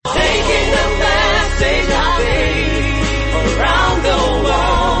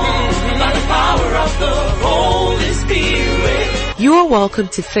are welcome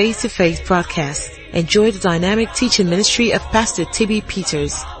to Face to Face broadcast. Enjoy the dynamic teaching ministry of Pastor T.B.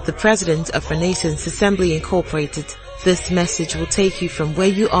 Peters, the president of Renaissance Assembly Incorporated. This message will take you from where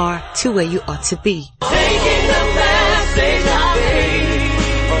you are to where you ought to be. Taking the message of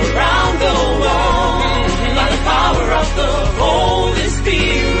faith around the world by the power of the Holy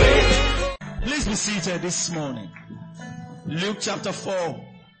Spirit. Please be seated this morning. Luke chapter 4.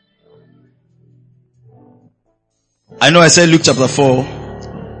 I know I said Luke chapter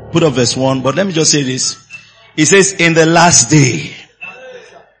 4. Put up verse 1, but let me just say this. It says, in the last day,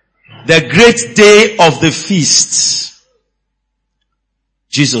 the great day of the feast,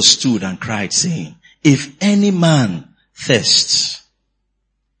 Jesus stood and cried, saying, if any man thirsts.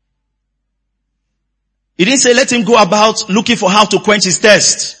 He didn't say let him go about looking for how to quench his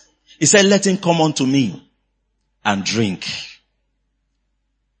thirst. He said let him come unto me and drink.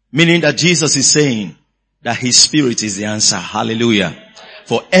 Meaning that Jesus is saying that his spirit is the answer. Hallelujah.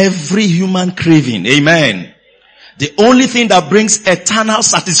 For every human craving. Amen. The only thing that brings eternal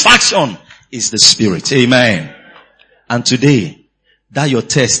satisfaction is the spirit. Amen. And today, that your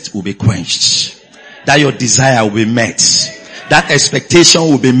thirst will be quenched. That your desire will be met. That expectation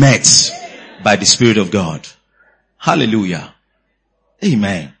will be met by the Spirit of God. Hallelujah.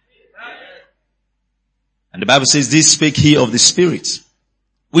 Amen. And the Bible says, this spake he of the Spirit,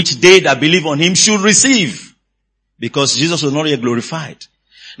 which they that believe on him should receive, because Jesus was not yet glorified.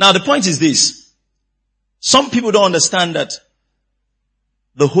 Now the point is this. Some people don't understand that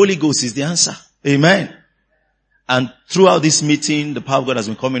the Holy Ghost is the answer. Amen. And throughout this meeting, the power of God has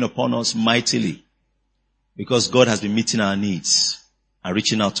been coming upon us mightily, because God has been meeting our needs and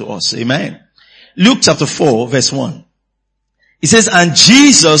reaching out to us. Amen. Luke chapter 4 verse 1. It says, and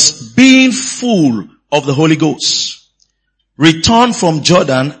Jesus, being full of the Holy Ghost, returned from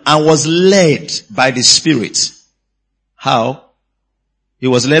Jordan and was led by the Spirit. How? He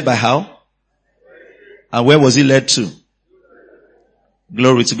was led by how? And where was he led to?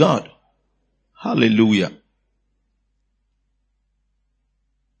 Glory to God. Hallelujah.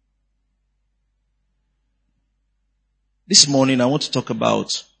 This morning I want to talk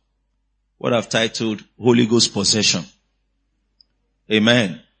about what I've titled Holy Ghost Possession.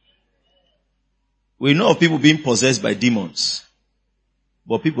 Amen. We know of people being possessed by demons,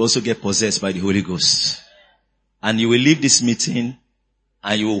 but people also get possessed by the Holy Ghost. And you will leave this meeting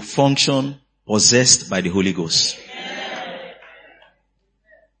and you will function possessed by the Holy Ghost.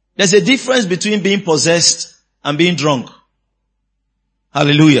 There's a difference between being possessed and being drunk.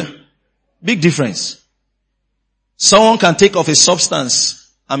 Hallelujah. Big difference. Someone can take off a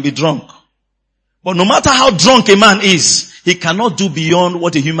substance and be drunk. But no matter how drunk a man is, he cannot do beyond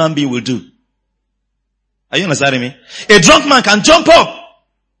what a human being will do. Are you understanding me? A drunk man can jump up.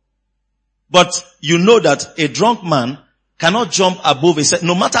 But you know that a drunk man cannot jump above a set,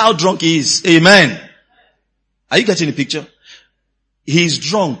 no matter how drunk he is. Amen. Are you getting the picture? He's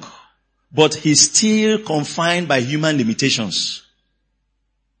drunk, but he's still confined by human limitations.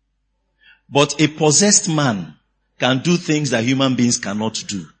 But a possessed man can do things that human beings cannot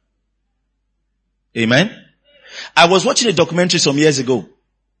do. Amen. I was watching a documentary some years ago.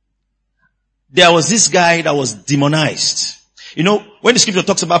 There was this guy that was demonized. You know, when the scripture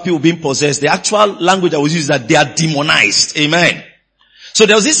talks about people being possessed, the actual language that was used is that they are demonized. Amen. So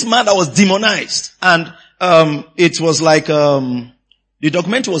there was this man that was demonized. And it was like the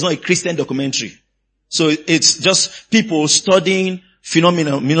documentary was not a Christian documentary. So it's just people studying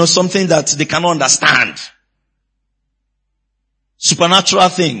phenomena, something that they cannot understand. Supernatural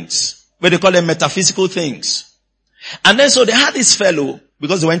things, where they call them metaphysical things. And then so they had this fellow,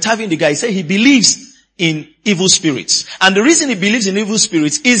 because they were interviewing the guy, he said he believes in evil spirits. And the reason he believes in evil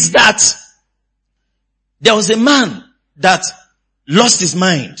spirits is that there was a man that lost his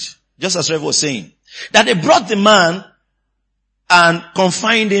mind, just as Rev was saying. That they brought the man and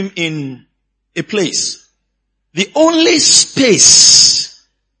confined him in a place. The only space,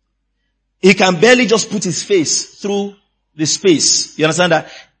 he can barely just put his face through the space. You understand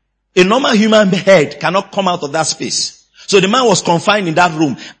that? A normal human head cannot come out of that space. So the man was confined in that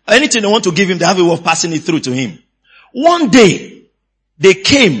room. Anything they want to give him, they have a way of passing it through to him. One day, they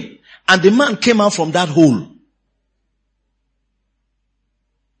came, and the man came out from that hole.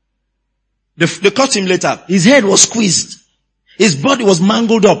 They caught him later. His head was squeezed. His body was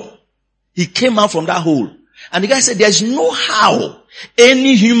mangled up. He came out from that hole. And the guy said, there's no how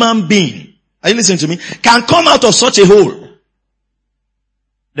any human being, are you listening to me, can come out of such a hole.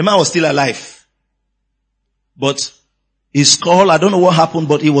 The man was still alive. But his skull, I don't know what happened,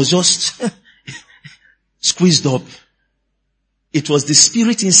 but it was just squeezed up. It was the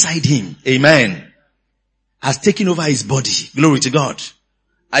spirit inside him. Amen. has taken over his body. Glory to God.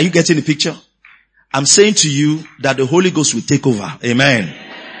 Are you getting the picture? I'm saying to you that the Holy Ghost will take over. Amen.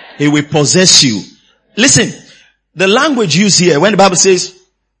 He will possess you. Listen, the language used here when the Bible says,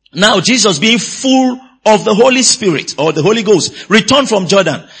 now Jesus being full of the Holy Spirit or the Holy Ghost returned from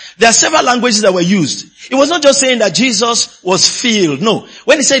Jordan. There are several languages that were used. It was not just saying that Jesus was filled. No.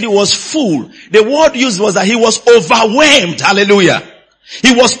 When he said he was full, the word used was that he was overwhelmed. Hallelujah.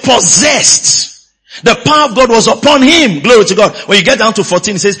 He was possessed. The power of God was upon him. Glory to God. When you get down to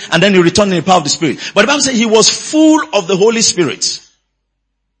 14, it says, and then he returned in the power of the Spirit. But the Bible says he was full of the Holy Spirit.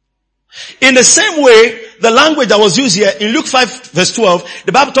 In the same way, the language that was used here in Luke 5 verse 12,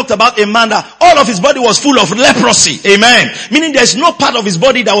 the Bible talked about a man that all of his body was full of leprosy. Amen. Meaning there's no part of his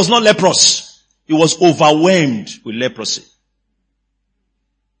body that was not leprous. He was overwhelmed with leprosy.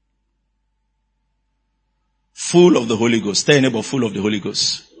 Full of the Holy Ghost. Tell your neighbor, full of the Holy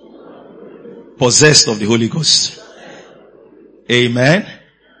Ghost. Possessed of the Holy Ghost. Amen.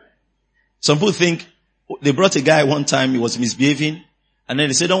 Some people think, they brought a guy one time, he was misbehaving, and then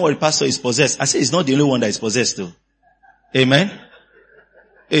they said, don't worry, pastor is possessed. I said, he's not the only one that is possessed though. Amen.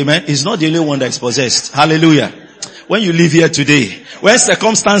 Amen. He's not the only one that is possessed. Hallelujah. When you live here today, when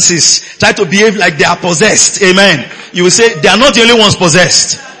circumstances try to behave like they are possessed, amen, you will say, they are not the only ones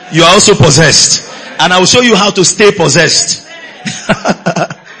possessed. You are also possessed. And I will show you how to stay possessed.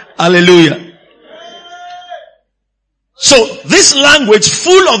 Hallelujah. So this language,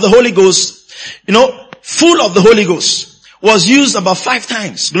 full of the Holy Ghost, full of the Holy Ghost, was used about 5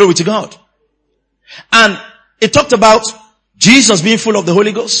 times. Glory to God. And it talked about Jesus being full of the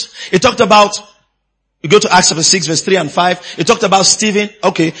Holy Ghost. It talked about, you go to Acts chapter 6 verse 3 and 5. It talked about Stephen.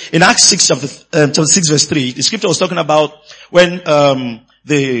 Okay, in Acts 6 chapter 6 verse 3, the scripture was talking about when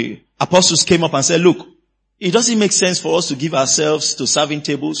the apostles came up and said, look, it doesn't make sense for us to give ourselves to serving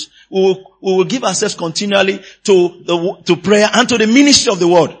tables. We will give ourselves continually to prayer and to the ministry of the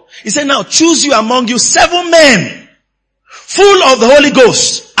word. He said, now choose you among you 7 men full of the Holy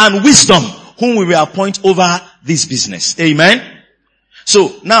Ghost and wisdom, whom we will appoint over this business. Amen.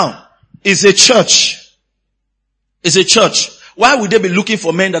 So now, it's a church. It's a church. Why would they be looking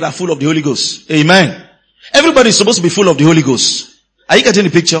for men that are full of the Holy Ghost? Amen. Everybody is supposed to be full of the Holy Ghost. Are you getting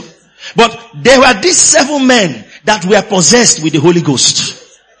the picture? But there were these 7 men that were possessed with the Holy Ghost.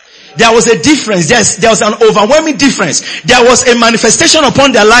 There was a difference. There was an overwhelming difference. There was a manifestation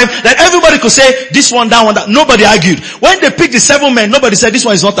upon their life that everybody could say, this one, that one, that. Nobody argued. When they picked the 7 men, nobody said, this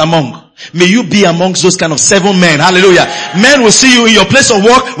one is not among. May you be amongst those kind of 7 men. Hallelujah. Men will see you in your place of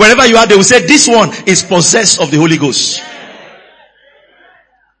work, wherever you are, they will say, this one is possessed of the Holy Ghost.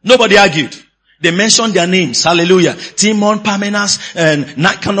 Nobody argued. They mentioned their names. Hallelujah. Timon, Parmenas, and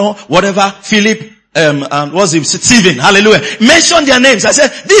Nicanor, whatever, Philip, and what's it? Stephen. Hallelujah. Mention their names. I said,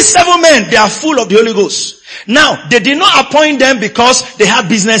 these 7 men, they are full of the Holy Ghost. Now, they did not appoint them because they had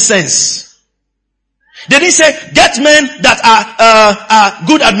business sense. They didn't say, get men that are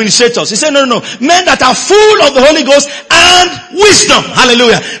good administrators. He said, no. Men that are full of the Holy Ghost and wisdom.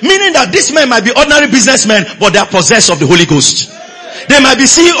 Hallelujah. Meaning that these men might be ordinary businessmen, but they are possessed of the Holy Ghost. They might be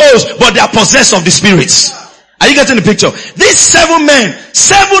CEOs, but they are possessed of the spirits. Are you getting the picture? These 7 men,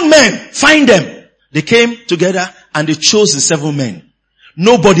 find them. They came together and they chose the 7 men.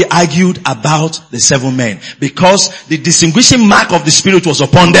 Nobody argued about the 7 men because the distinguishing mark of the Spirit was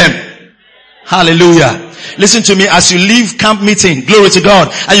upon them. Hallelujah. Listen to me, as you leave camp meeting, glory to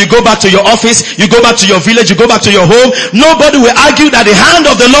God, and you go back to your office, you go back to your village, you go back to your home, nobody will argue that the hand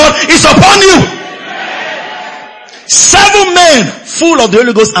of the Lord is upon you. 7 men full of the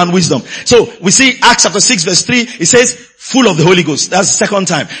Holy Ghost and wisdom. So we see Acts chapter 6 verse 3, it says full of the Holy Ghost. That's the 2nd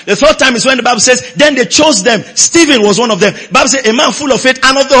time. The 3rd time is when the Bible says, then they chose them. Stephen was one of them. The Bible says a man full of faith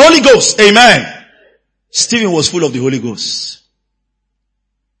and of the Holy Ghost. Amen. Stephen was full of the Holy Ghost.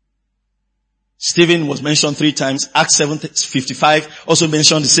 Stephen was mentioned 3 times. Acts 7:55 also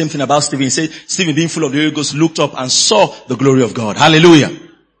mentioned the same thing about Stephen. He said, Stephen being full of the Holy Ghost looked up and saw the glory of God. Hallelujah.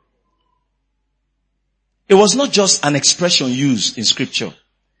 It was not just an expression used in scripture.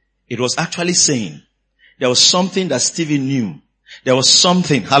 It was actually saying there was something that Stephen knew. There was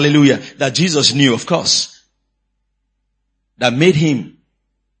something, hallelujah, that Jesus knew, of course, that made him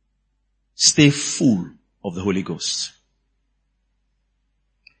stay full of the Holy Ghost.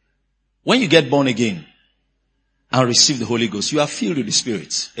 When you get born again and receive the Holy Ghost, you are filled with the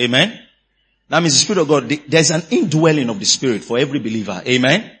Spirit. Amen? That means the Spirit of God, there's an indwelling of the Spirit for every believer.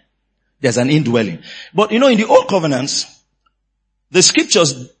 Amen? There's an indwelling. But in the old covenants, the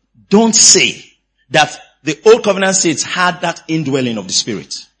scriptures don't say that the old covenant saints had that indwelling of the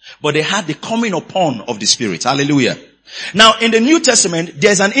Spirit. But they had the coming upon of the Spirit. Hallelujah. Now, in the New Testament,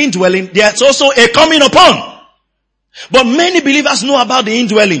 there's an indwelling. There's also a coming upon. But many believers know about the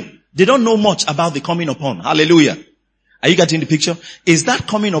indwelling. They don't know much about the coming upon. Hallelujah. Are you getting the picture? Is that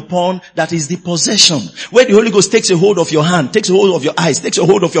coming upon that is the possession, where the Holy Ghost takes a hold of your hand, takes a hold of your eyes, takes a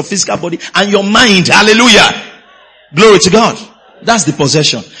hold of your physical body and your mind. Hallelujah. Glory to God. That's the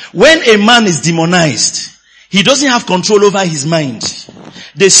possession. When a man is demonized, he doesn't have control over his mind.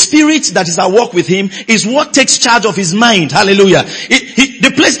 The spirit that is at work with him is what takes charge of his mind. Hallelujah.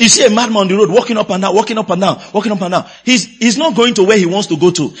 The place you see a madman on the road walking up and down, walking up and down, walking up and down. He's not going to where he wants to go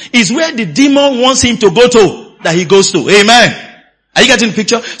to. It's where the demon wants him to go to that he goes to. Amen. Are you getting the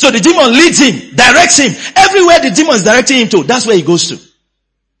picture? So the demon leads him, directs him. Everywhere the demon is directing him to, that's where he goes to.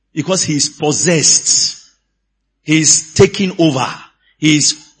 Because he's possessed. He's taking over.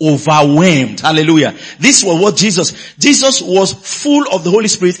 He's overwhelmed. Hallelujah. This was what Jesus was full of the Holy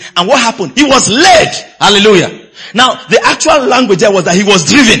Spirit. And what happened? He was led. Hallelujah. Now, the actual language there was that he was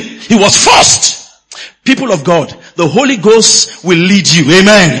driven. He was forced. People of God, the Holy Ghost will lead you.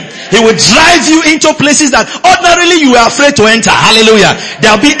 Amen. He will drive you into places that ordinarily you were afraid to enter. Hallelujah.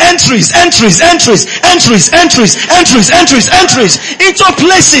 There'll be entries into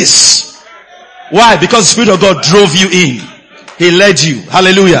places. Why? Because the Spirit of God drove you in. He led you.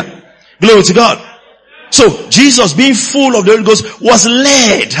 Hallelujah. Glory to God. So, Jesus being full of the Holy Ghost was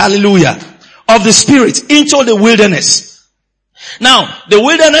led, hallelujah, of the Spirit into the wilderness. Now, the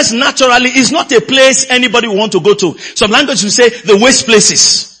wilderness naturally is not a place anybody will want to go to. Some language will say the waste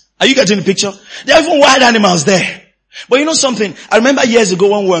places. Are you getting the picture? There are even wild animals there. But you know something? I remember years ago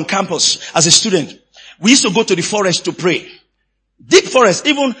when we were on campus as a student, we used to go to the forest to pray. Deep forest.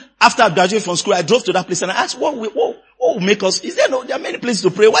 Even after I graduated from school, I drove to that place and I asked, what will make us, there are many places to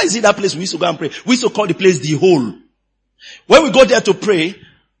pray. Why is it that place we used to go and pray? We used to call the place the hole. When we go there to pray,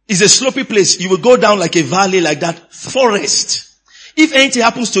 it's a slopey place. You will go down like a valley like that. Forest. If anything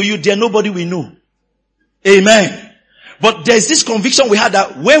happens to you, there nobody will know. Amen. But there's this conviction we had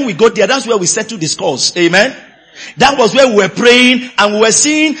that when we go there, that's where we settle the scores. Amen. That was where we were praying and we were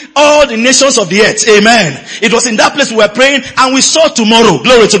seeing all the nations of the earth. Amen. It was in that place we were praying and we saw tomorrow.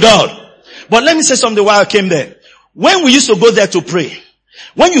 Glory to God. But let me say something while I came there. When we used to go there to pray,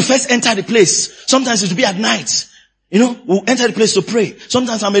 when you first enter the place, sometimes it would be at night. We'll enter the place to pray.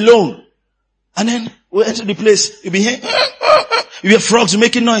 Sometimes I'm alone. And then we'll enter the place. You'll be hearing, you hear frogs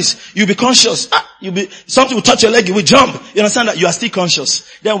making noise. You'll be conscious. Something will touch your leg. You will jump. You understand that? You are still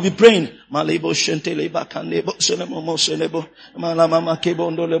conscious. Then we'll be praying. It'll be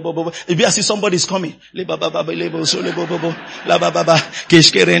as if somebody is coming. Then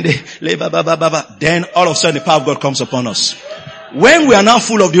all of a sudden the power of God comes upon us. When we are now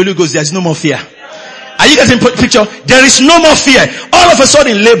full of the Holy Ghost, there is no more fear. Are you getting the picture? There is no more fear. All of a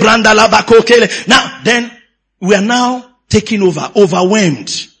sudden, now, then, we are now taking over,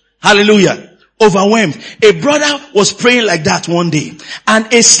 overwhelmed. Hallelujah. Overwhelmed. A brother was praying like that one day,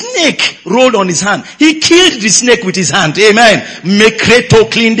 and a snake rolled on his hand. He killed the snake with his hand. Amen.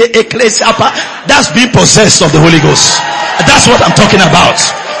 That's being possessed of the Holy Ghost. That's what I'm talking about.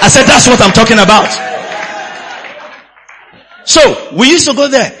 I said that's what I'm talking about. So, we used to go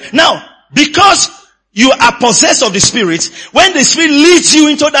there. Now, because you are possessed of the Spirit, when the Spirit leads you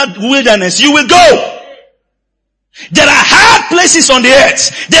into that wilderness, you will go. There are hard places on the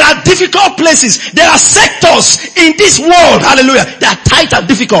earth. There are difficult places. There are sectors in this world. Hallelujah. They are tight and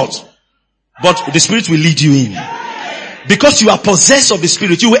difficult. But the Spirit will lead you in. Because you are possessed of the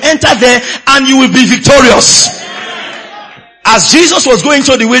Spirit, you will enter there and you will be victorious. As Jesus was going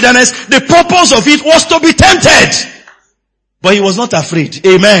through the wilderness, the purpose of it was to be tempted. But he was not afraid.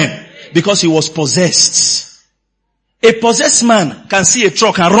 Amen. Because he was possessed. A possessed man can see a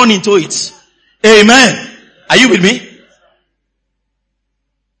truck and run into it. Amen. Are you with me?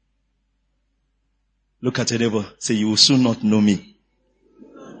 Look at your neighbor. Say, you will soon not know me.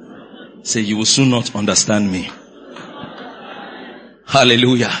 Say, you will soon not understand me.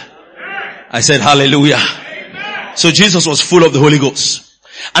 Hallelujah. I said hallelujah. So Jesus was full of the Holy Ghost.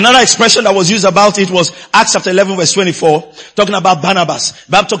 Another expression that was used about it was Acts chapter 11 verse 24, talking about Barnabas.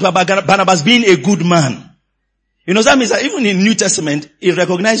 Bible talking about Barnabas being a good man. You know, that means that even in New Testament, it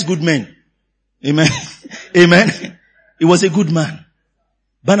recognized good men. Amen. Amen. He was a good man.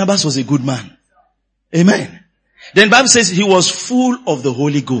 Barnabas was a good man. Amen. Then the Bible says he was full of the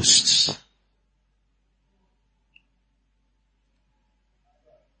Holy Ghost.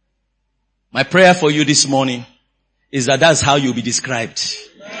 My prayer for you this morning is that that's how you'll be described.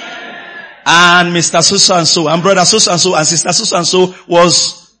 And Mr. So-and-so, and brother so-and-so, and sister so-and-so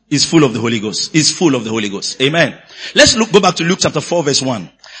is full of the Holy Ghost. Is full of the Holy Ghost. Amen. Let's go back to Luke chapter 4 verse 1.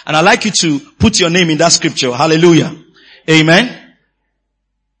 And I'd like you to put your name in that scripture. Hallelujah. Amen.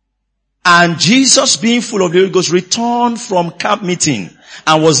 And Jesus, being full of the Holy Ghost, returned from camp meeting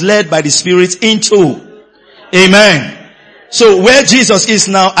and was led by the Spirit into. Amen. So where Jesus is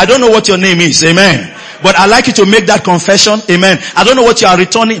now, I don't know what your name is. Amen. But I'd like you to make that confession. Amen. I don't know what you are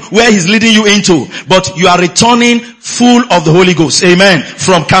returning, where he's leading you into, but you are returning full of the Holy Ghost. Amen.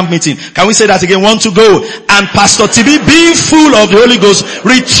 From camp meeting. Can we say that again? 1 to go. And Pastor TB, being full of the Holy Ghost,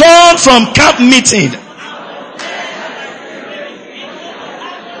 returned from camp meeting.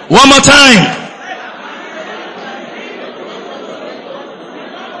 One more time.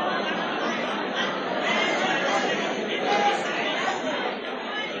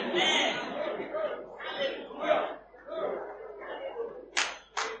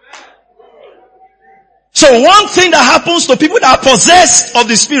 So one thing that happens to people that are possessed of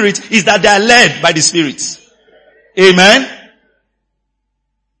the Spirit is that they are led by the Spirit. Amen.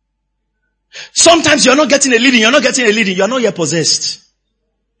 Sometimes you're not getting a leading, you're not yet possessed.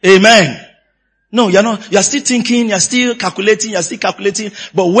 Amen. No, you're not, you're still thinking, you're still calculating.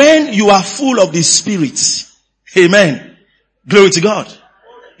 But when you are full of the Spirit, amen. Glory to God.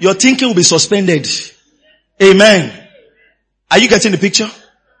 Your thinking will be suspended. Amen. Are you getting the picture?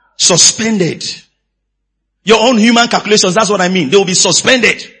 Suspended. Your own human calculations, that's what I mean. They will be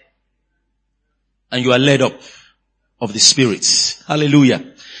suspended. And you are led up of the Spirit.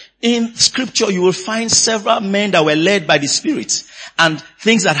 Hallelujah. In scripture, you will find several men that were led by the Spirit and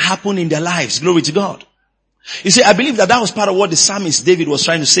things that happened in their lives. Glory to God. You see, I believe that was part of what the psalmist David was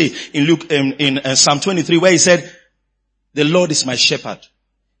trying to say in Luke, in Psalm 23, where he said, "The Lord is my shepherd."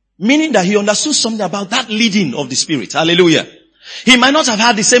 Meaning that he understood something about that leading of the Spirit. Hallelujah. He might not have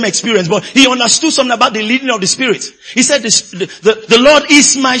had the same experience, but he understood something about the leading of the Spirit. He said, the Lord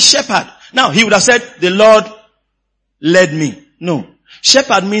is my shepherd. Now, he would have said, the Lord led me. No.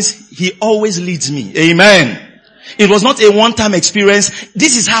 Shepherd means he always leads me. Amen. It was not a one-time experience.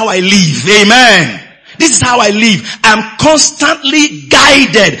 This is how I live. Amen. This is how I live. I'm constantly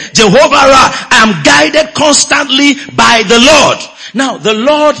guided. Jehovah Ra, I'm guided constantly by the Lord. Now, the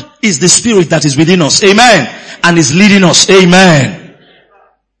Lord is the Spirit that is within us. Amen. And is leading us. Amen.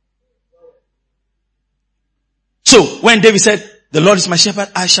 So, when David said, the Lord is my shepherd,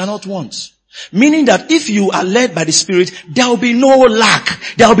 I shall not want. Meaning that if you are led by the Spirit, there will be no lack.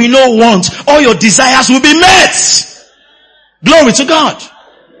 There will be no want. All your desires will be met. Glory to God.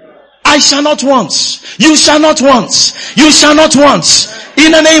 I shall not want. You shall not want. You shall not want.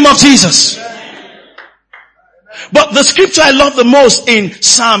 In the name of Jesus. But the scripture I love the most in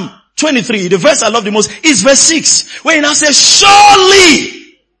Psalm 23, the verse I love the most is verse 6, where it now says,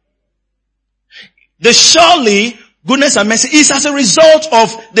 surely. The surely goodness and mercy is as a result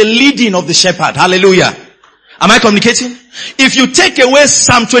of the leading of the shepherd. Hallelujah. Am I communicating? If you take away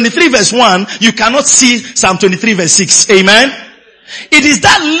Psalm 23 verse 1, you cannot see Psalm 23 verse 6. Amen. It is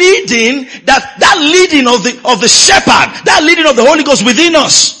that leading, that leading of the shepherd, that leading of the Holy Ghost within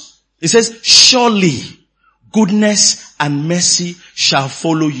us. It says, surely goodness and mercy shall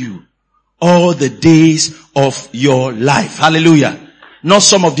follow you all the days of your life. Hallelujah. Not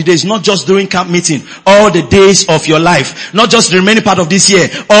some of the days, not just during camp meeting, all the days of your life. Not just the remaining part of this year,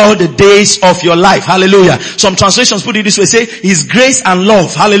 all the days of your life. Hallelujah. Some translations put it this way, say, His grace and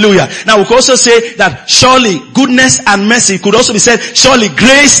love. Hallelujah. Now we could also say that surely goodness and mercy could also be said, surely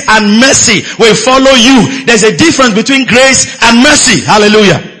grace and mercy will follow you. There's a difference between grace and mercy.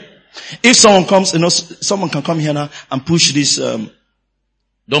 Hallelujah. If someone comes, someone can come here now and push this,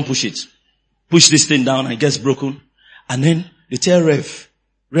 don't push it. Push this thing down and it gets broken. And then they tell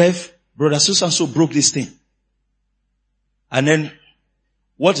Rev, brother so broke this thing. And then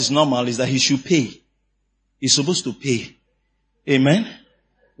what is normal is that he should pay. He's supposed to pay. Amen.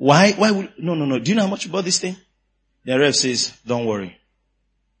 Why would, no. Do you know how much you bought this thing? The Rev says, don't worry.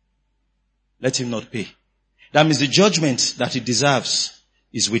 Let him not pay. That means the judgment that he deserves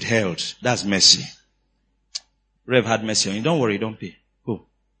is withheld. That's mercy. Rev had mercy on you. Don't worry, don't pay. Go.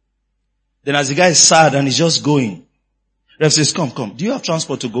 Then as the guy is sad and he's just going, Rev says, come. Do you have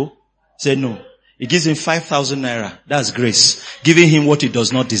transport to go? Say no. He gives him 5,000 naira. That's grace. Giving him what he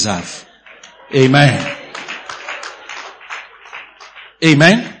does not deserve. Amen.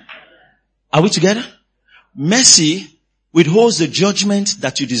 Amen. Are we together? Mercy withholds the judgment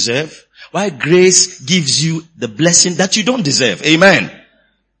that you deserve, while grace gives you the blessing that you don't deserve. Amen.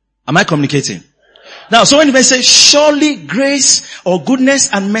 Am I communicating? Now, so when you say, surely grace or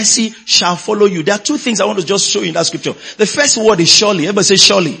goodness and mercy shall follow you. There are two things I want to just show you in that scripture. The first word is surely. Everybody say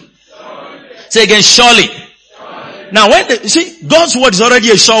surely. Say again, surely. Now see, God's word is already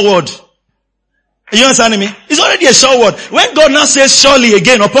a sure word. Are you understanding me? It's already a sure word. When God now says surely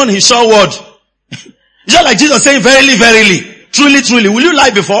again upon his sure word, Just like Jesus saying, verily, verily, truly, truly. Will you lie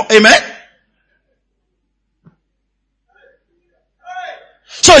before? Amen?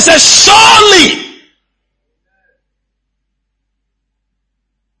 So it says, surely.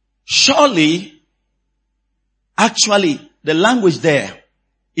 Surely, actually, the language there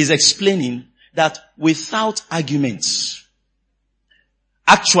is explaining that without arguments,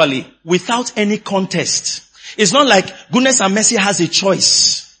 actually, without any contest, it's not like goodness and mercy has a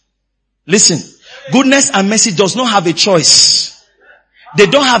choice. Listen, goodness and mercy does not have a choice. They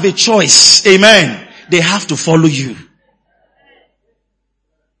don't have a choice. Amen. They have to follow you.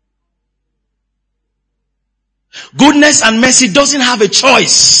 Goodness and mercy doesn't have a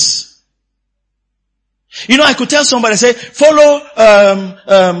choice. You know, I could tell somebody, say, follow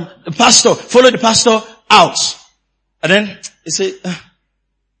the pastor, follow the pastor out. And then he say,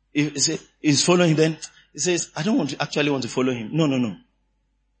 he's following, then he says, I don't actually want to follow him. No.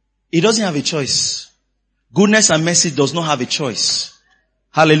 He doesn't have a choice. Goodness and mercy does not have a choice.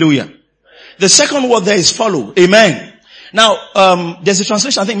 Hallelujah. The second word there is follow. Amen. Now, there's a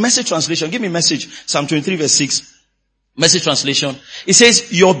translation, I think Message translation. Give me Message, Psalm 23 verse 6. Message translation. It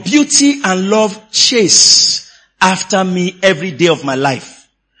says, your beauty and love chase after me every day of my life.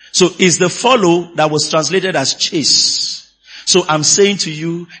 So is the follow that was translated as chase. So I'm saying to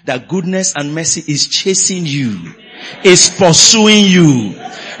you that goodness and mercy is chasing you. Is pursuing you.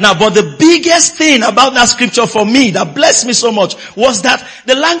 Now, but the biggest thing about that scripture for me that blessed me so much was that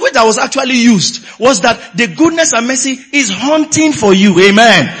the language that was actually used was that the goodness and mercy is hunting for you.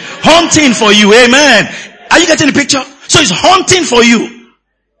 Amen. Hunting for you. Amen. Are you getting the picture? So it's hunting for you.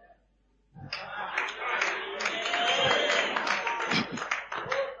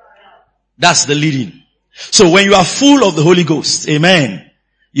 That's the leading. So when you are full of the Holy Ghost, amen,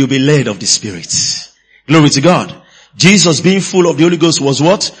 you'll be led of the Spirit. Glory to God. Jesus being full of the Holy Ghost was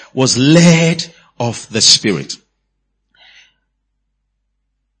what? Was led of the Spirit.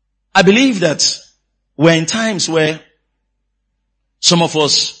 I believe that we're in times where some of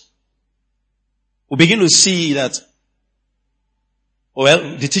us will begin to see that,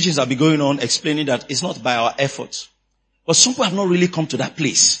 well, the teachings have been going on explaining that it's not by our efforts. But some people have not really come to that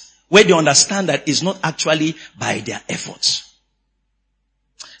place where they understand that it's not actually by their efforts.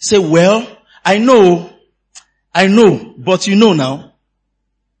 Say, well, I know, but you know now,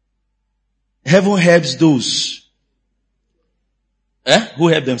 heaven helps those who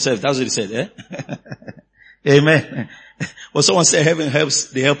help themselves. That's what he said. Amen. Well, someone said heaven helps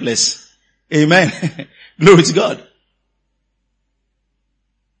the helpless. Amen. Glory to God.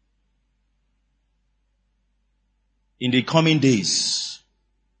 In the coming days,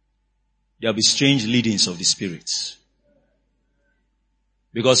 there will be strange leadings of the Spirit.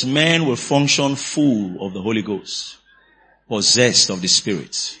 Because men will function full of the Holy Ghost, possessed of the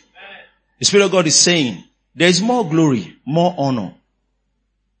Spirit. The Spirit of God is saying, there is more glory, more honor,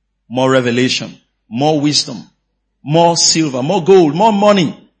 more revelation, more wisdom, more silver, more gold, more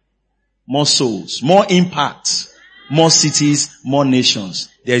money, more souls, more impact, more cities, more nations.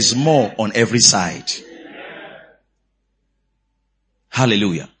 There is more on every side.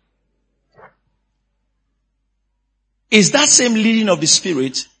 Hallelujah. Is that same leading of the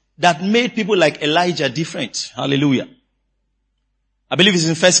Spirit that made people like Elijah different. Hallelujah. I believe it's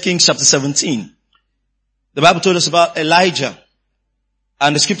in 1 Kings chapter 17. The Bible told us about Elijah.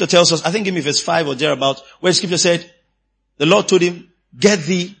 And the scripture tells us, I think give me verse 5 or thereabout, where the scripture said, the Lord told him, get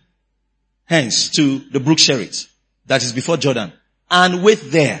thee hence to the brook Cherith, that is before Jordan, and wait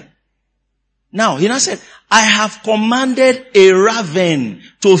there. Now, he now said, I have commanded a raven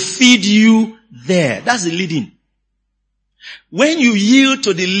to feed you there. That's the leading. When you yield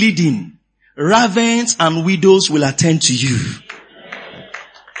to the leading, ravens and widows will attend to you.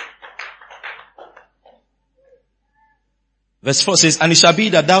 Verse 4 says, and it shall be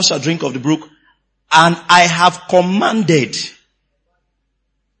that thou shalt drink of the brook, and I have commanded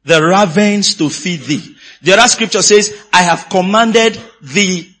the ravens to feed thee. The other scripture says, I have commanded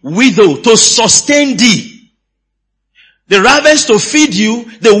the widow to sustain thee. The ravens to feed you,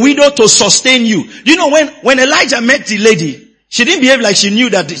 the widow to sustain you. You know, when Elijah met the lady, she didn't behave like she knew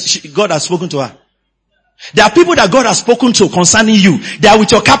that God had spoken to her. There are people that God has spoken to concerning you. They are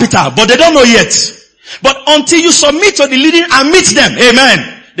with your capital, but they don't know yet. But until you submit to the leading and meet them,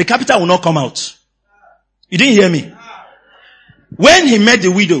 amen, the capital will not come out. You didn't hear me? When he met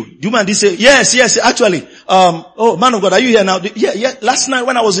the widow, the woman did say, yes, actually, oh, man of God, are you here now? Yeah, last night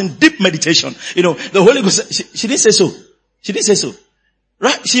when I was in deep meditation, the Holy Ghost, she didn't say so. She didn't say so.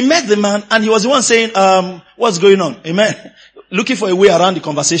 Right? She met the man and he was the one saying, what's going on? Amen. Looking for a way around the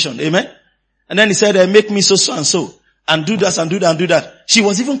conversation. Amen. And then he said, make me so and so. And do that and do that and do that. She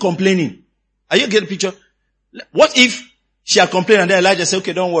was even complaining. Are you getting the picture? What if she had complained and then Elijah said,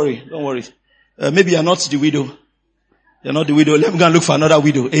 okay, don't worry. Maybe you're not the widow. You're not the widow. Let me go and look for another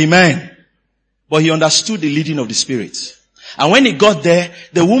widow. Amen. But he understood the leading of the Spirit. And when he got there,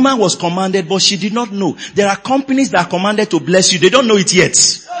 the woman was commanded, but she did not know. There are companies that are commanded to bless you. They don't know it yet.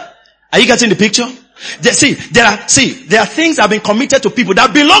 Are you getting the picture? There are things that have been committed to people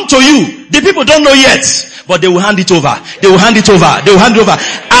that belong to you. The people don't know yet, but they will hand it over. They will hand it over. They will hand it over.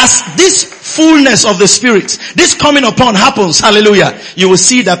 As this fullness of the Spirit, this coming upon happens, hallelujah, you will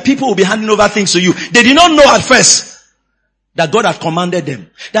see that people will be handing over things to you. They did not know at first that God had commanded them.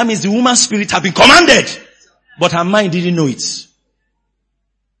 That means the woman's spirit had been commanded, but her mind didn't know it.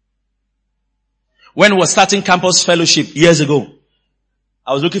 When we were starting campus fellowship years ago,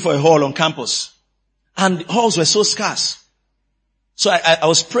 I was looking for a hall on campus. And the halls were so scarce. So I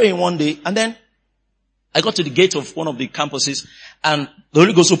was praying one day, and then I got to the gate of one of the campuses, and the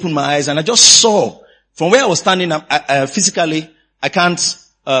Holy Ghost opened my eyes, and I just saw, from where I was standing, physically, I can't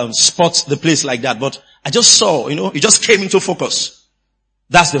spot the place like that, but I just saw, it just came into focus.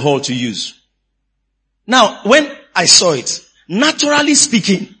 That's the hall to use. Now, when I saw it, naturally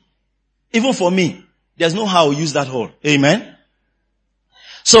speaking, even for me, there's no how I use that hall. Amen?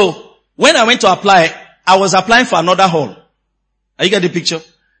 So, when I went to apply, I was applying for another hall. Are you get the picture?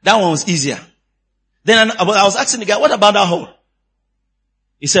 That one was easier. Then I was asking the guy, what about that hall?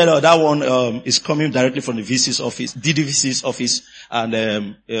 He said, that one is coming directly from the VC's office, DDVC's office,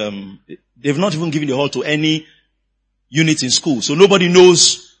 and they've not even given the hall to any unit in school. So nobody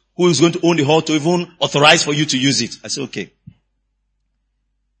knows who is going to own the hall to even authorize for you to use it. I said, okay.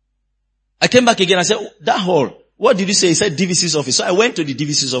 I came back again. I said, that hall, what did you say? He said DVC's office. So I went to the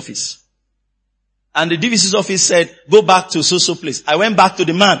DVC's office. And the DVC's office said, go back to so place. I went back to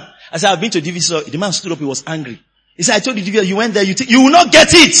the man. I said, I've been to DVC's office. The man stood up. He was angry. He said, I told you, you went there. You will not get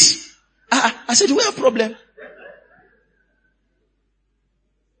it. I said, do we have a problem?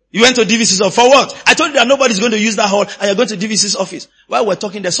 You went to DVC's office. For what? I told you that nobody's going to use that hall, and you're going to DVC's office. While we're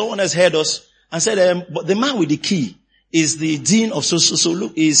talking there, someone else heard us and said, but the man with the key is the dean of so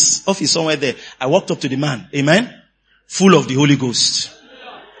look, his office somewhere there. I walked up to the man. Amen? Full of the Holy Ghost.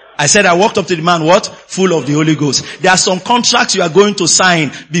 I said I walked up to the man, what? Full of the Holy Ghost. There are some contracts you are going to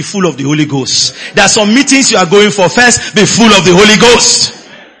sign, be full of the Holy Ghost. There are some meetings you are going for, first, be full of the Holy Ghost.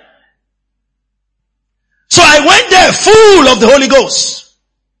 So I went there full of the Holy Ghost.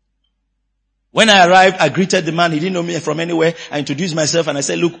 When I arrived, I greeted the man. He didn't know me from anywhere. I introduced myself and I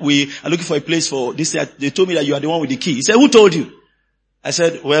said, look, we are looking for a place for this. They told me that you are the one with the key. He said, who told you? I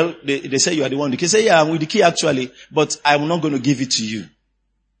said, well, they say you are the one with the key. He said, yeah, I'm with the key actually, but I'm not going to give it to you.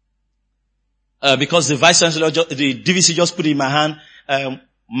 Because the vice chancellor, the DVC just put it in my hand,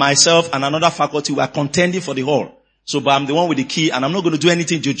 myself and another faculty were contending for the hall. So, but I'm the one with the key and I'm not going to do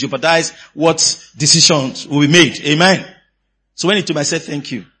anything to jeopardize what decisions will be made. Amen. So when he told me, I said,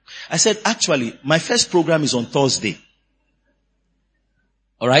 thank you. I said, actually, my first program is on Thursday.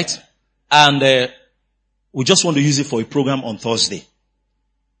 Alright? And, we just want to use it for a program on Thursday.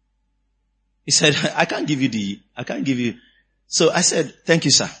 He said, I can't give you. So I said, thank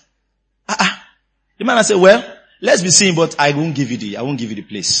you, sir. The man, I said, well, let's be seeing, but I won't give you the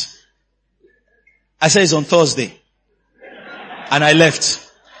place. I said, it's on Thursday. And I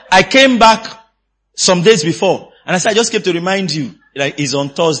left. I came back some days before, and I said, I just came to remind you that it's on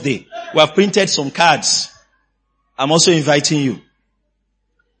Thursday. We have printed some cards. I'm also inviting you.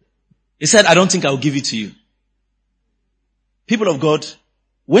 He said, I don't think I'll give it to you. People of God,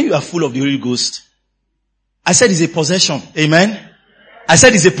 when you are full of the Holy Ghost, I said it's a possession. Amen. I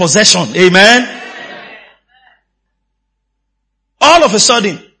said it's a possession. Amen. All of a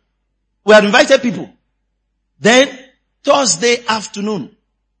sudden, we had invited people. Then, Thursday afternoon,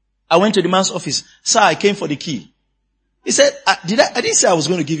 I went to the man's office. Sir, I came for the key. He said, I didn't say I was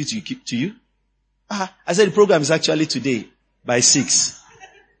going to give it to you. I said, the program is actually today by 6.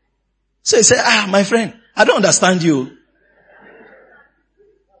 So he said, my friend, I don't understand you.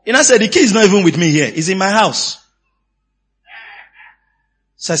 And I said, the key is not even with me here. It's in my house.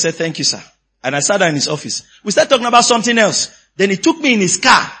 So I said, thank you, sir. And I sat down in his office. We started talking about something else. Then he took me in his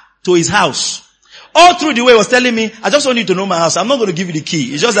car to his house. All through the way he was telling me, I just want you to know my house. I'm not going to give you the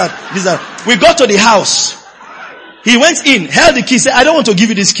key. It's just that we got to the house. He went in, held the key, said, I don't want to give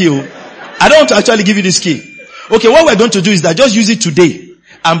you this key. I don't want to actually give you this key. Okay, what we're going to do is that just use it today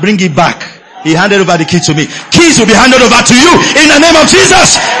and bring it back. He handed over the key to me. Keys will be handed over to you in the name of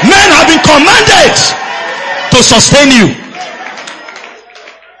Jesus. Men have been commanded to sustain you.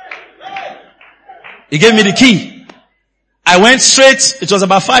 He gave me the key. I went straight, it was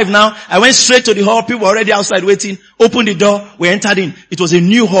about 5 now, I went straight to the hall, people were already outside waiting, opened the door, we entered in. It was a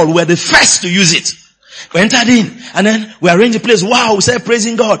new hall, we were the first to use it. We entered in, and then we arranged the place, wow, we started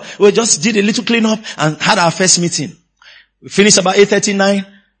praising God. We just did a little cleanup and had our first meeting. We finished about 8:39.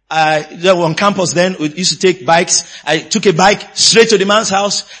 They were on campus then. We used to take bikes. I took a bike straight to the man's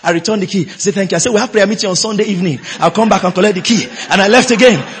house. I returned the key. Say thank you. I said, we have prayer meeting on Sunday evening. I'll come back and collect the key. And I left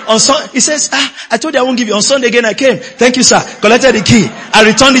again. He says, I told you I won't give you. On Sunday again I came. Thank you, sir. Collected the key. I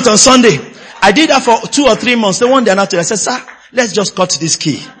returned it on Sunday. I did that for 2 or 3 months. Then one day I said, sir, let's just cut this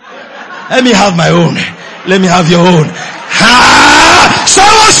key. Let me have my own. Let me have your own.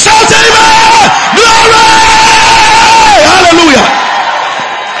 Someone shout amen! Glory! Hallelujah!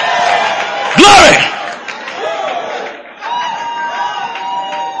 Glory!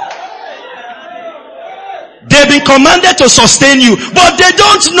 They've been commanded to sustain you, but they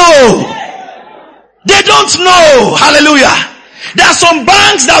don't know. They don't know. Hallelujah. There are some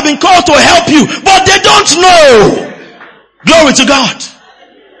banks that have been called to help you, but they don't know. Glory to God.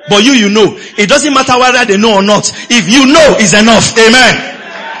 But you know. It doesn't matter whether they know or not. If you know, it's enough. Amen.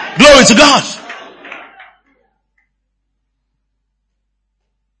 Glory to God.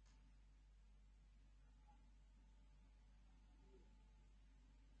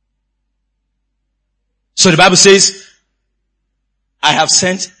 So the Bible says,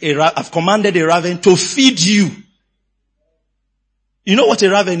 I've commanded a raven to feed you. You know what a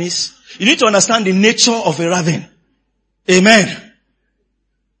raven is? You need to understand the nature of a raven. Amen.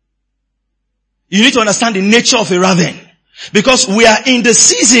 You need to understand the nature of a raven. Because we are in the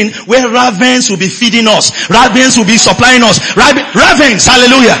season where ravens will be feeding us. Ravens will be supplying us. Ravens,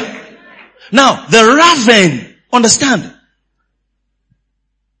 hallelujah. Now, the raven, understand.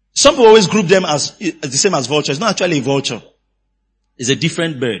 Some people always group them as the same as vulture. It's not actually a vulture. It's a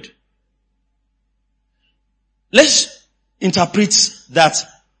different bird. Let's interpret that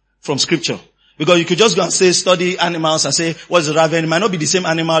from scripture. Because you could just go and say, study animals and say, what's a raven? It might not be the same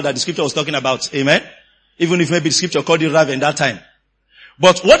animal that the scripture was talking about. Amen? Even if maybe the scripture called it raven that time.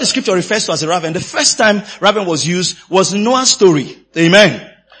 But what the scripture refers to as a raven, the first time raven was used was Noah's story. Amen?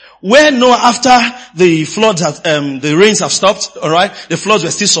 Where Noah, after the floods, the rains have stopped, alright, the floods were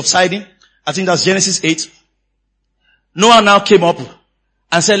still subsiding. I think that's Genesis 8. Noah now came up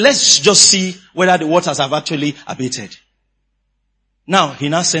and said, let's just see whether the waters have actually abated. Now, he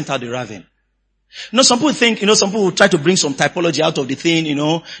now sent out the raven. Some people think, some people will try to bring some typology out of the thing,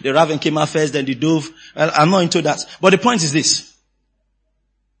 the raven came out first, then the dove. Well, I'm not into that. But the point is this.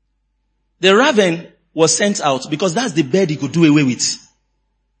 The raven was sent out because that's the bird he could do away with.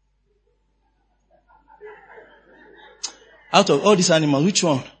 Out of all these animals, which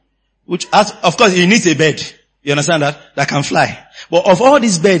one? Of course, you need a bird. You understand that? That can fly. But of all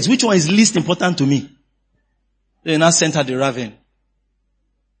these birds, which one is least important to me? They now sent out the raven.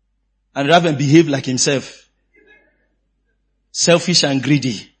 And the raven behaved like himself. Selfish and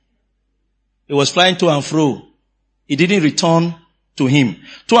greedy. He was flying to and fro. He didn't return to him.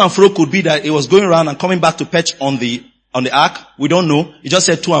 To and fro could be that he was going around and coming back to perch on the ark. We don't know. He just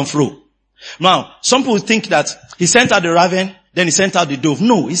said to and fro. Now, some people think that he sent out the raven, then he sent out the dove.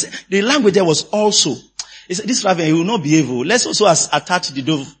 No, the language there was also, he said, this raven, he will not behave. Let's also attach the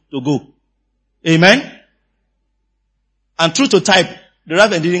dove to go. Amen? And true to type, the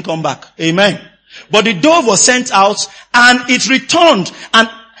raven didn't come back. Amen? But the dove was sent out and it returned and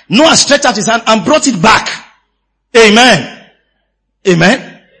Noah stretched out his hand and brought it back. Amen?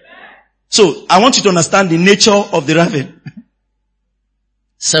 Amen? So, I want you to understand the nature of the raven.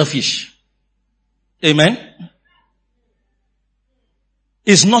 Selfish. Amen?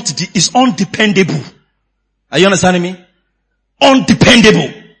 It's undependable. Are you understanding me?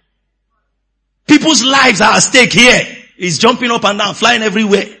 Undependable. People's lives are at stake here. He's jumping up and down, flying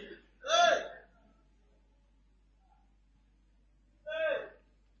everywhere.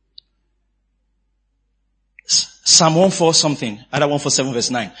 Psalm 1:4 something, either 147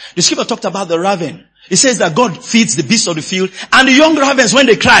 verse 9. The scripture talked about the raven. It says that God feeds the beasts of the field and the young ravens when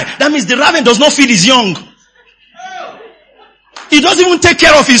they cry. That means the raven does not feed his young. He doesn't even take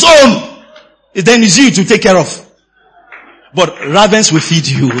care of his own. Then it's you to take care of. But ravens will feed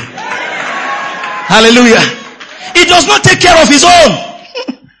you. Hallelujah. He does not take care of his own.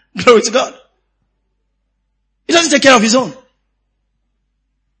 Glory to God. He doesn't take care of his own.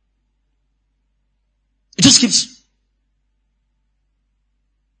 It just keeps.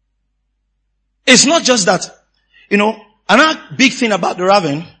 It's not just that, another big thing about the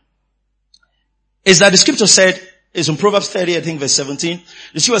raven is that the scripture said, it's in Proverbs 30, I think verse 17.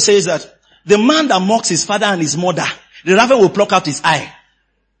 The scripture says that the man that mocks his father and his mother, the raven will pluck out his eye.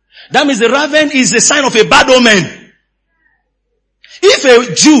 That means the raven is a sign of a bad omen. If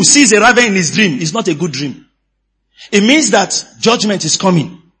a Jew sees a raven in his dream, it's not a good dream. It means that judgment is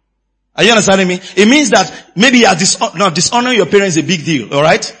coming. Are you understanding me? It means that maybe you are dishonoring your parents is a big deal,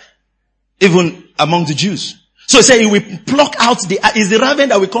 alright? Even among the Jews. So he said he will pluck out is the raven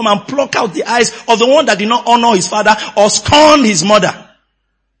that will come and pluck out the eyes of the one that did not honor his father or scorn his mother.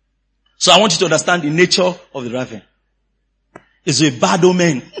 So I want you to understand the nature of the raven. It's a bad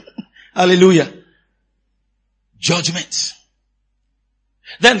omen. Hallelujah. Judgment.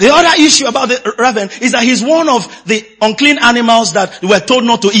 Then the other issue about the raven is that he's one of the unclean animals that we were told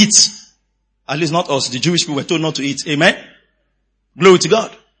not to eat. At least not us, the Jewish people were told not to eat. Amen? Glory to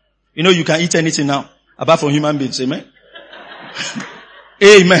God. You know you can eat anything now, apart from human beings. Amen?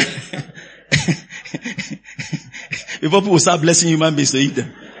 Amen. Before people start blessing human beings to eat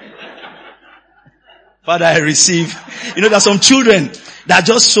them. Father, I receive. You know, there are some children that are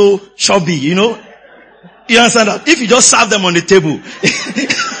just so chubby, you know. You understand that? If you just serve them on the table.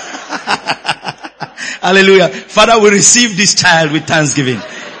 Hallelujah. Father, we receive this child with thanksgiving.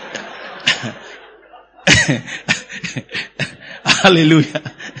 Hallelujah.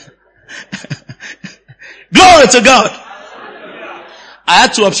 Glory to God. I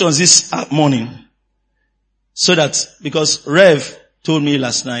had two options this morning. So that, because Rev told me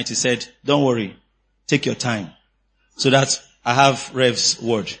last night, he said, don't worry, take your time. So that I have Rev's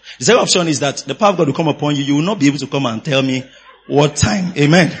word. The second option is that the power of God will come upon you. You will not be able to come and tell me what time.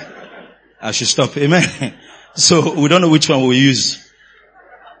 Amen. I should stop. Amen. So we don't know which one we'll use.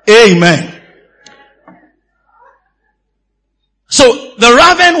 Amen. So the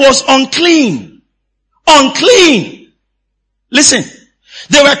raven was unclean. Unclean. Listen.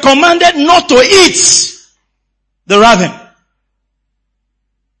 They were commanded not to eat the raven.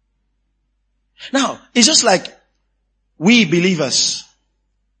 Now, it's just like we believers.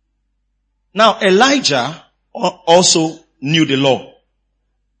 Now, Elijah also knew the law.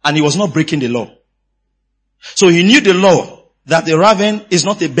 And he was not breaking the law. So he knew the law that the raven is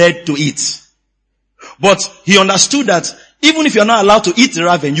not a bird to eat. But he understood that even if you're not allowed to eat the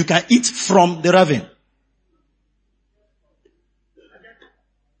raven, you can eat from the raven.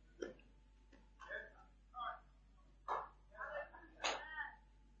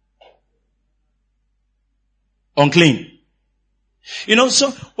 Unclean. You know,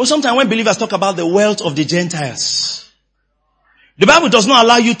 sometimes when believers talk about the wealth of the Gentiles, the Bible does not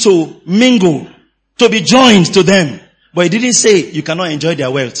allow you to mingle, to be joined to them. But it didn't say you cannot enjoy their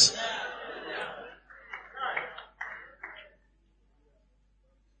wealth.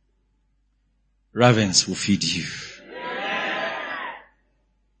 Ravens will feed you.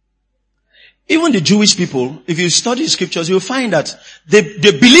 Even the Jewish people, if you study scriptures, you'll find that they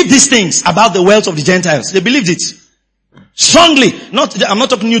believe these things about the wealth of the Gentiles. They believed it. Strongly. I'm not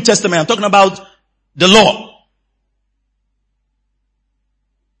talking New Testament, I'm talking about the law.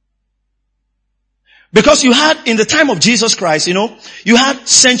 Because you had, in the time of Jesus Christ, you know, you had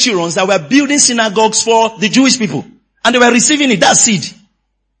centurions that were building synagogues for the Jewish people. And they were receiving it, that seed.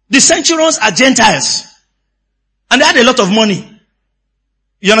 The centurions are Gentiles. And they had a lot of money.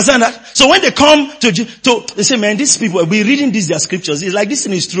 You understand that? So when they come they say, man, these people, we're reading their scriptures. It's like, this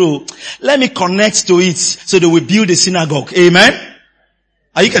thing is true. Let me connect to it. So they will build a synagogue. Amen?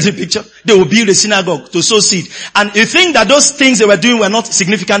 Are you getting the picture? They will build a synagogue to sow seed. And you think that those things they were doing were not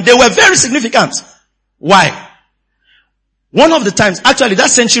significant. They were very significant. Why? One of the times, actually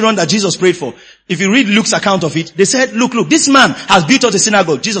that centurion that Jesus prayed for, if you read Luke's account of it, they said, look, this man has built out a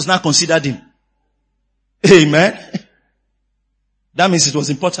synagogue. Jesus now considered him. Amen. That means it was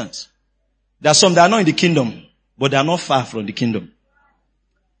important. There are some that are not in the kingdom, but they are not far from the kingdom.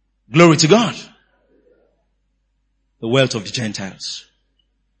 Glory to God. The wealth of the Gentiles.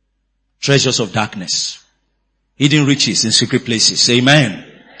 Treasures of darkness. Hidden riches in secret places. Amen.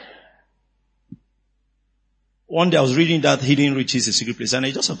 One day I was reading that hidden riches in secret places, and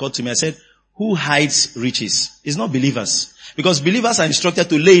it just occurred to me. I said, who hides riches? It's not believers. Because believers are instructed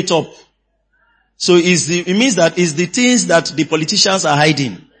to lay it up. So it means that it's the things that the politicians are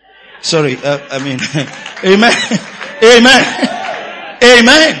hiding. Sorry, amen. Amen.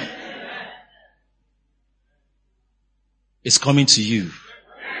 Amen. It's coming to you.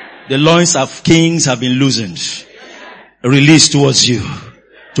 The loins of kings have been loosened, released towards you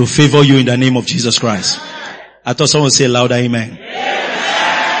to favor you in the name of Jesus Christ. I thought someone would say louder, amen.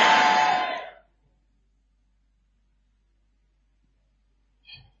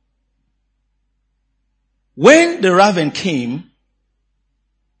 When the raven came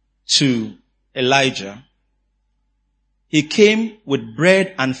to Elijah, he came with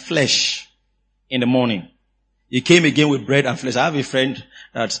bread and flesh in the morning. He came again with bread and flesh. I have a friend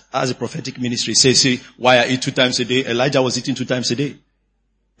that has a prophetic ministry. Say, why I eat 2 times a day? Elijah was eating 2 times a day.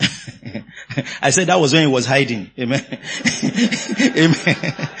 I said that was when he was hiding. Amen. Amen.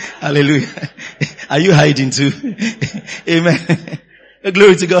 Hallelujah. Are you hiding too? Amen.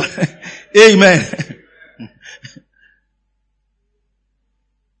 Glory to God. Amen.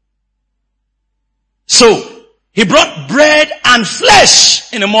 So, he brought bread and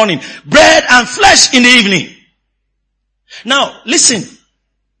flesh in the morning. Bread and flesh in the evening. Now, listen.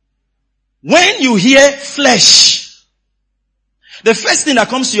 When you hear flesh, the first thing that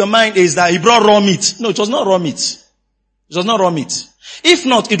comes to your mind is that he brought raw meat. No, it was not raw meat. It was not raw meat. If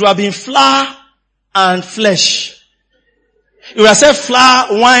not, it would have been flour and flesh. It would have said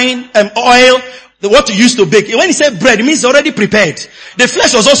flour, wine, and oil, what you used to bake. When he said bread, it means already prepared. The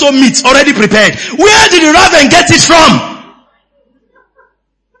flesh was also meat, already prepared. Where did the raven get it from?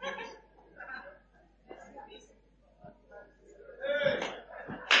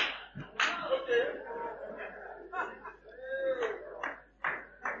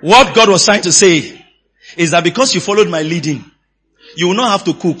 What God was trying to say is that because you followed my leading, you will not have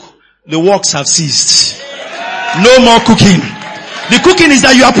to cook. The works have ceased. No more cooking. The cooking is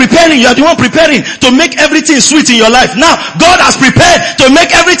that you are preparing. You are the one preparing to make everything sweet in your life. Now, God has prepared to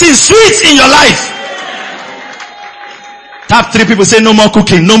make everything sweet in your life. Tap 3 people, say no more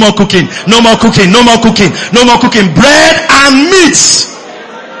cooking, no more cooking, no more cooking, no more cooking, no more cooking. Bread and meat.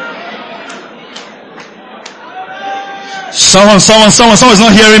 Someone is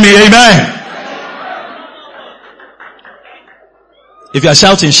not hearing me. Amen. If you are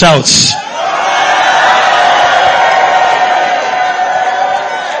shouting, shout.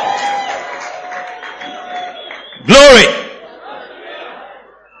 Glory.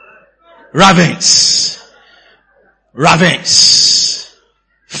 Ravens. Ravens.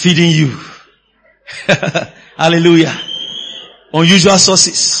 Feeding you. Hallelujah. Unusual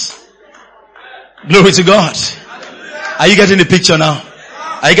sources. Glory to God. Are you getting the picture now?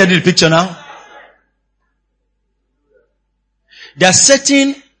 Are you getting the picture now? There are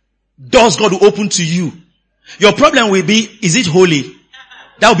certain doors God will open to you. Your problem will be, is it holy?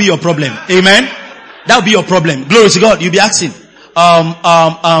 That will be your problem. Amen? That will be your problem. Glory to God. You'll be asking,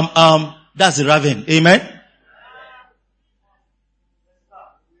 that's the raven. Amen?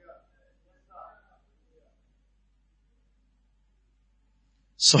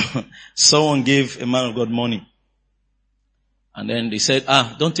 So, someone gave a man of God money. And then they said,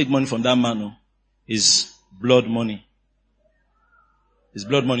 don't take money from that man. No. It's blood money. It's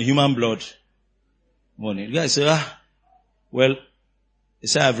blood money, human blood money. The guy said, well, he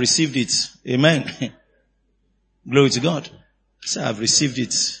said, I've received it. Amen. Glory to God. He said, I've received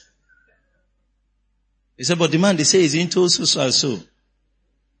it. He said, but the man, they say, is into so and so.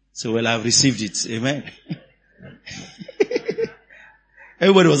 So, well, I've received it. Amen.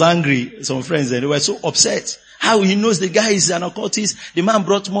 Everybody was angry. Some friends, and they were so upset. How he knows the guy is an occultist. The man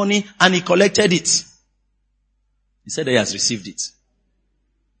brought money and he collected it. He said that he has received it.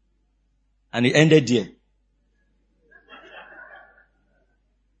 And he ended there.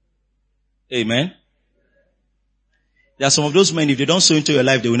 Amen. There are some of those men, if they don't sow into your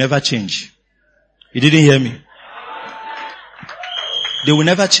life, they will never change. You didn't hear me? They will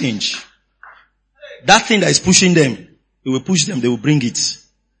never change. That thing that is pushing them, it will push them, they will bring it.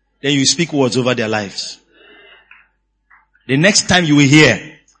 Then you speak words over their lives. The next time you will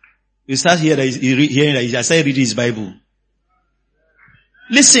hear, you start hearing that he has started reading his Bible.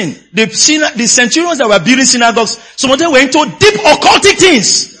 Listen, the centurions that were building synagogues, some of them were into deep occultic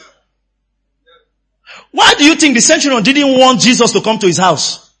things. Why do you think the centurion didn't want Jesus to come to his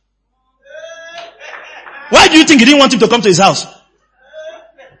house? Why do you think he didn't want him to come to his house?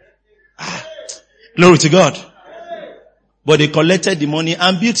 Glory to God. But they collected the money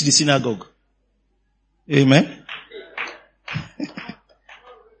and built the synagogue. Amen.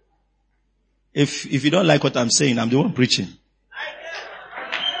 If you don't like what I'm saying, I'm the one preaching.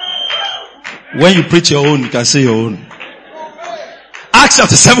 When you preach your own, you can say your own. Acts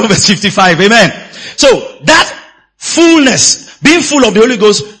chapter 7 verse 55. Amen. So that fullness, being full of the Holy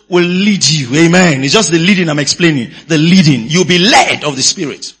Ghost will lead you. Amen. It's just the leading I'm explaining. The leading. You'll be led of the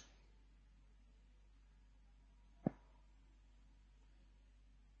Spirit.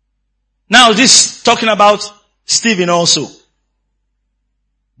 Now this talking about Stephen also.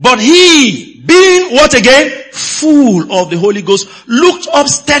 But he, being what again? Full of the Holy Ghost, looked up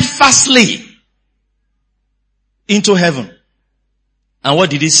steadfastly into heaven. And what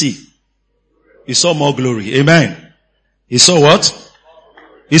did he see? He saw more glory. Amen. He saw what?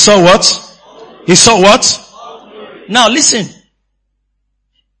 He saw what? He saw what? Now listen.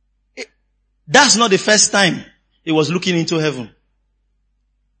 That's not the first time He was looking into heaven.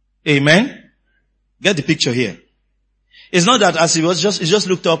 Amen. Get the picture here. It's not that as he just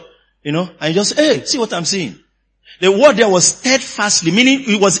looked up, and he just, hey, see what I'm seeing. The word there was steadfastly, meaning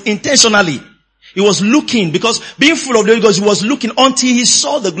it was intentionally. He was looking, because being full of the Holy Ghost, he was looking until he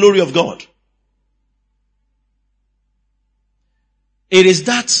saw the glory of God. It is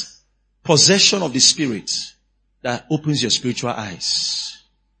that possession of the Spirit that opens your spiritual eyes.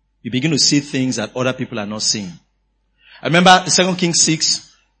 You begin to see things that other people are not seeing. I remember 2 Kings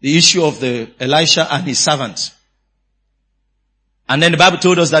 6, the issue of the Elisha and his servant. And then the Bible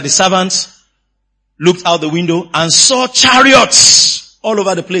told us that the servant looked out the window and saw chariots all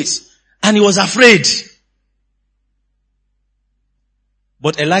over the place. And he was afraid.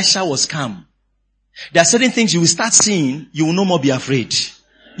 But Elisha was calm. There are certain things you will start seeing, you will no more be afraid.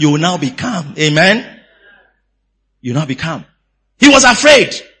 You will now be calm. Amen? You will now be calm. He was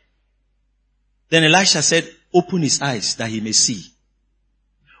afraid. Then Elisha said, open his eyes that he may see.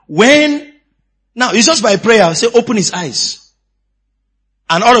 Now it's just by prayer, I say open his eyes.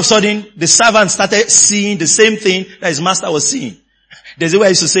 And all of a sudden, the servant started seeing the same thing that his master was seeing. There's a way I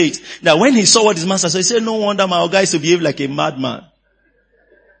used to say it. That when he saw what his master saw, he said, no wonder my guy used to behave like a madman.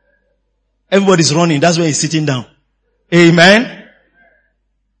 Everybody's running. That's where he's sitting down. Amen.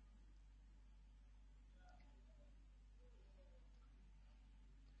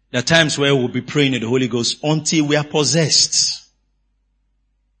 There are times where we'll be praying in the Holy Ghost until we are possessed.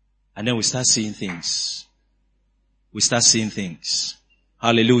 And then we start seeing things. We start seeing things.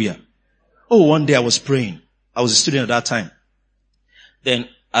 Hallelujah. Oh, one day I was praying. I was a student at that time. Then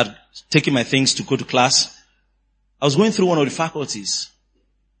I'd taken my things to go to class. I was going through one of the faculties.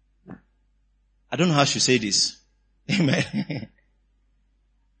 I don't know how I should say this. Amen.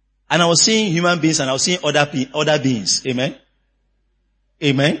 And I was seeing human beings and I was seeing other beings. Amen.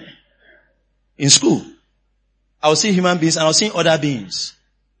 Amen. In school. I was seeing human beings and I was seeing other beings.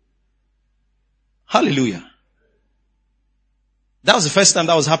 Hallelujah. That was the first time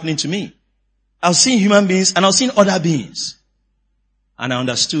that was happening to me. I was seeing human beings and I was seeing other beings. And I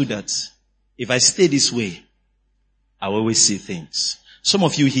understood that if I stay this way, I will always see things. Some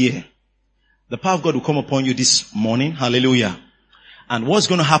of you here, the power of God will come upon you this morning. Hallelujah. And what's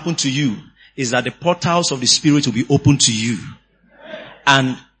going to happen to you is that the portals of the Spirit will be open to you.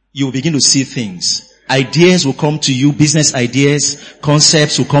 And you will begin to see things. Ideas will come to you, business ideas,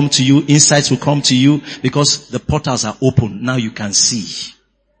 concepts will come to you, insights will come to you because the portals are open. Now you can see.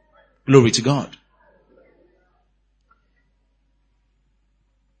 Glory to God.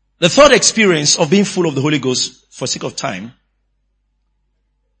 The third experience of being full of the Holy Ghost, for sake of time,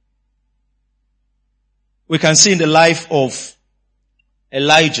 we can see in the life of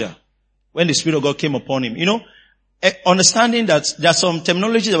Elijah when the Spirit of God came upon him. Understanding that there are some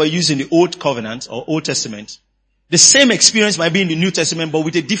terminology that were used in the Old Covenant or Old Testament. The same experience might be in the New Testament, but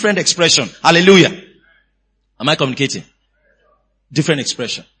with a different expression. Hallelujah. Am I communicating? Different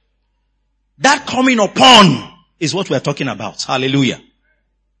expression. That coming upon is what we are talking about. Hallelujah.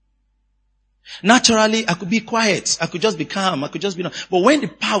 Naturally, I could be quiet. I could just be calm. I could just be, but when the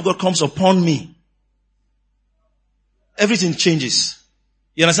power of God comes upon me, everything changes.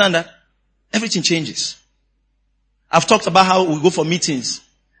 You understand that? Everything changes. I've talked about how we go for meetings.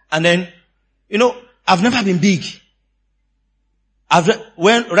 And then, I've never been big.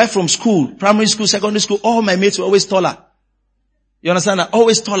 Right from school, primary school, secondary school, all my mates were always taller. You understand that?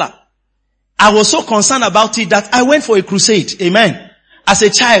 Always taller. I was so concerned about it that I went for a crusade. Amen. As a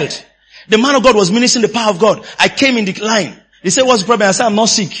child, the man of God was ministering the power of God. I came in the line. They said, what's the problem? I said, I'm not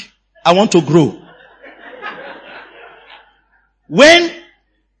sick. I want to grow. When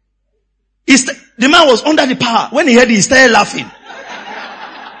the man was under the power. When he heard it, he started laughing.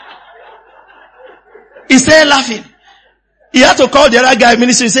 He started laughing. He had to call the other guy,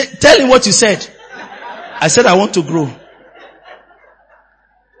 minister, and say, tell him what you said. I said, I want to grow.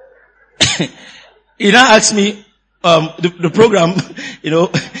 He now asked me, the program, he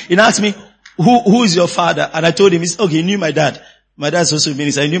now asked me, who is your father? And I told him, he knew my dad. My dad's also a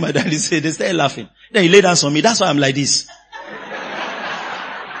minister. I knew my dad. He said, they started laughing. Then he laid hands on me. That's why I'm like this.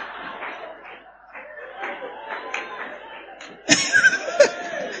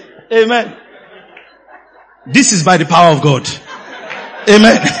 Amen. This is by the power of God.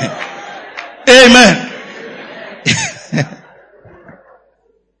 Amen. Amen.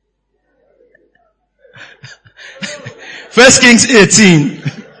 First Kings 18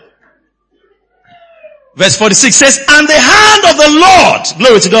 verse 46 says, and the hand of the Lord,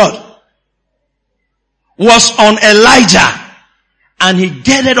 glory to God, was on Elijah, and he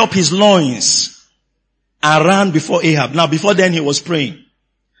gathered up his loins and ran before Ahab. Now before then he was praying.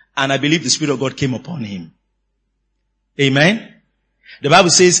 And I believe the Spirit of God came upon him. Amen. The Bible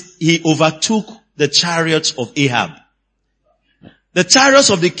says he overtook the chariots of Ahab. The chariots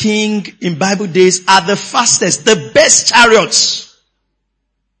of the king in Bible days are the fastest, the best chariots.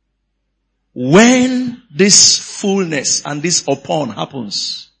 When this fullness and this upon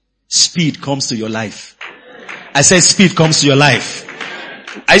happens, speed comes to your life. I said speed comes to your life.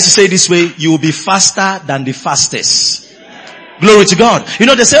 I used to say it this way, you will be faster than the fastest. Glory to God. You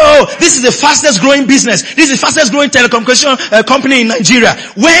know, they say, oh, this is the fastest growing business. This is the fastest growing telecommunication company in Nigeria.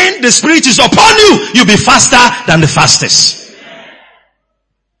 When the Spirit is upon you, you'll be faster than the fastest.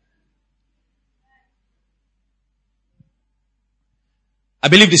 I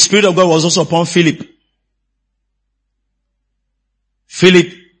believe the Spirit of God was also upon Philip.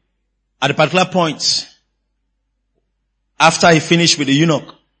 Philip, at a particular point, after he finished with the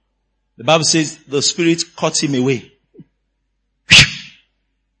eunuch, the Bible says the Spirit caught him away.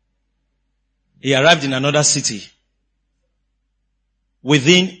 He arrived in another city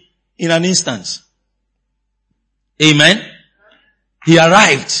in an instant. Amen. He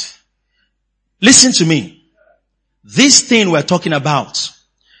arrived. Listen to me. This thing we're talking about,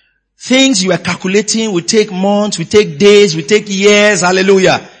 things you are calculating will take months, will take days, will take years.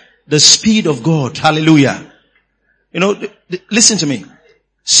 Hallelujah. The speed of God. Hallelujah. You know, listen to me.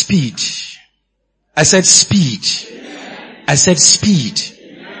 Speed. I said speed. I said speed.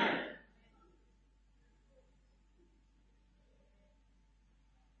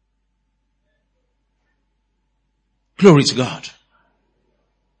 Glory to God.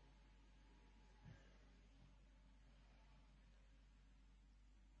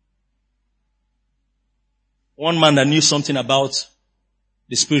 One man that knew something about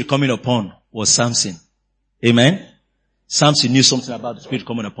the Spirit coming upon was Samson. Amen. Samson knew something about the Spirit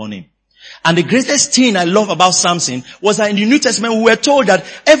coming upon him. And the greatest thing I love about Samson was that in the New Testament we were told that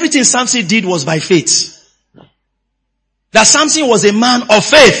everything Samson did was by faith. That Samson was a man of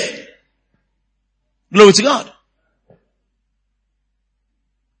faith. Glory to God.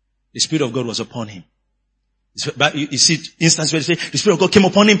 The Spirit of God was upon him. You see instances where they say the Spirit of God came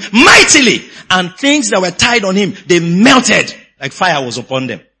upon him mightily, and things that were tied on him, they melted like fire was upon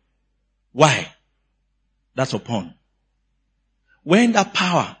them. Why? That's upon. When that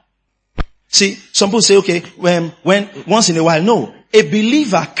power, see, some people say, okay, when once in a while, no. A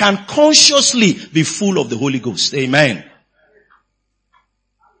believer can consciously be full of the Holy Ghost. Amen.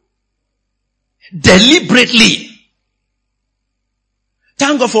 Deliberately.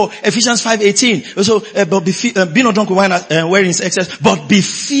 Thank God for Ephesians 5:18. So, but be not drunk with wine wherein is excess, but be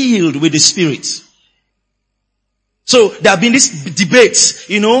filled with the Spirit. So there have been these debates,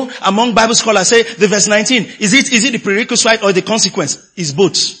 you know, among Bible scholars. Say the verse 19, is it the prerequisite or the consequence? It's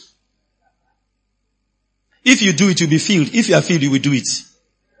both. If you do it, you'll be filled. If you are filled, you will do it.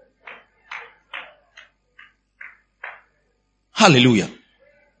 Hallelujah.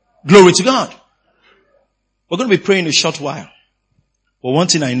 Glory to God. We're going to be praying a short while. But one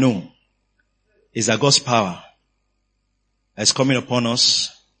thing I know is that God's power that's coming upon us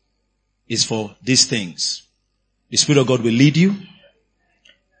is for these things. The Spirit of God will lead you.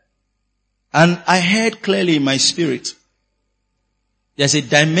 And I heard clearly in my spirit, there's a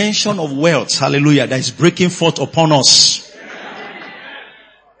dimension of wealth, hallelujah, that is breaking forth upon us.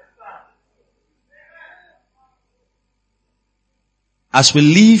 As we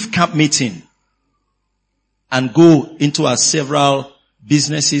leave camp meeting and go into our several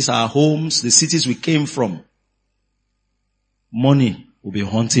businesses, our homes, the cities we came from, money will be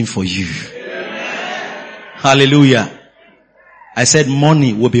hunting for you. Hallelujah. I said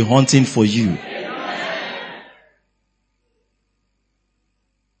money will be hunting for you.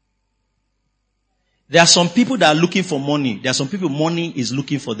 There are some people that are looking for money. There are some people money is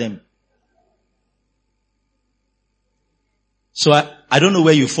looking for them. So I don't know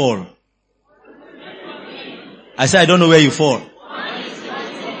where you fall. I said I don't know where you fall.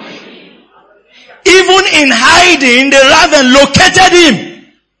 Even in hiding, the raven located him.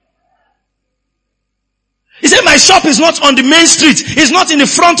 He said, my shop is not on the main street. It's not in the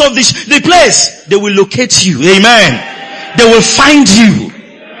front of the place. They will locate you. Amen. They will find you.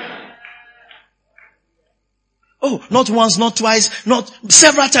 Oh, not once, not twice, not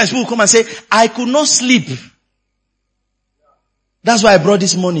several times people will come and say, I could not sleep. That's why I brought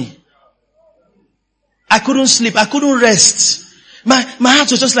this money. I couldn't sleep. I couldn't rest. My heart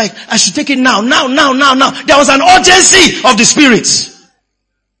was just like, I should take it now. There was an urgency of the Spirit.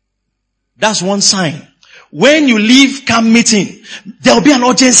 That's one sign. When you leave camp meeting, there will be an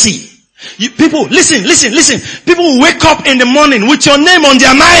urgency. People, listen. People will wake up in the morning with your name on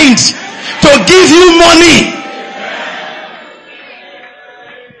their mind to give you money.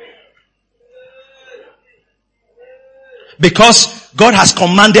 Because God has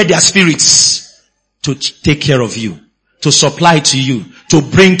commanded their spirits to take care of you, to supply to you, to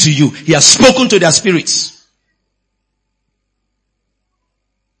bring to you. He has spoken to their spirits.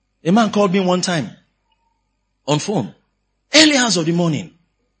 A man called me one time on phone, early hours of the morning.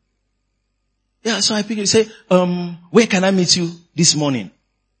 Yeah, so I picked it and say, where can I meet you this morning?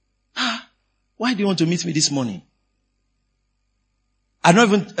 Why do you want to meet me this morning?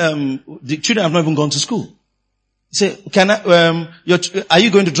 The children have not even gone to school. He said, are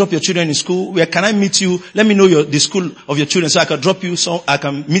you going to drop your children in school? Where can I meet you? Let me know the school of your children so I can drop you, I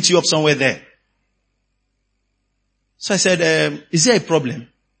can meet you up somewhere there. So I said, is there a problem?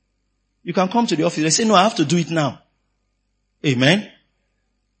 You can come to the office. They say, no, I have to do it now. Amen.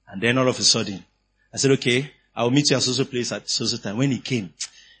 And then all of a sudden, I said, okay, I will meet you at social place at social time. When he came,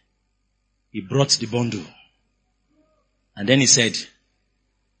 he brought the bundle. And then he said,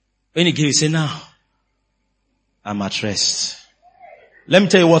 when he gave, he said, now, I'm at rest. Let me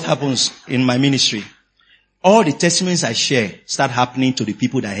tell you what happens in my ministry. All the testimonies I share start happening to the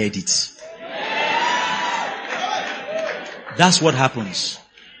people that heard it. That's what happens.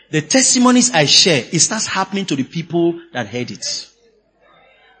 The testimonies I share, it starts happening to the people that heard it.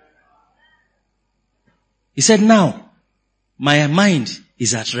 He said, now, my mind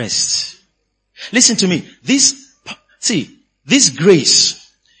is at rest. Listen to me. This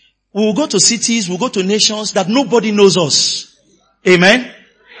grace, we will go to cities, we'll go to nations that nobody knows us. Amen?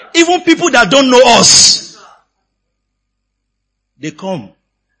 Even people that don't know us, they come. And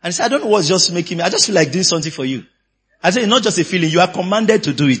they say, I don't know what's just making me, I just feel like doing something for you. I say, it's not just a feeling, you are commanded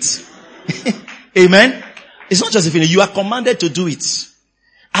to do it. Amen? It's not just a feeling, you are commanded to do it.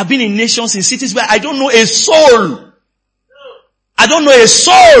 I've been in nations, in cities where I don't know a soul. I don't know a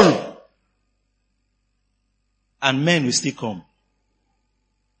soul. And men will still come.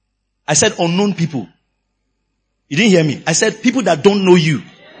 I said unknown people. You didn't hear me. I said people that don't know you.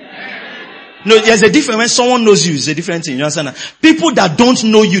 No, there's a difference when someone knows you. It's a different thing. You understand that? People that don't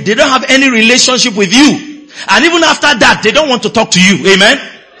know you, they don't have any relationship with you. And even after that, they don't want to talk to you. Amen?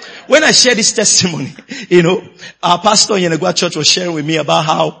 When I share this testimony, our pastor in Yenegua Church was sharing with me about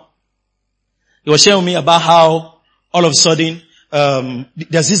how all of a sudden,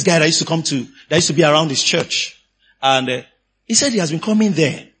 there's this guy that used to be around his church. And he said he has been coming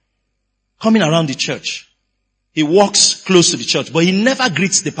around the church. He walks close to the church, but he never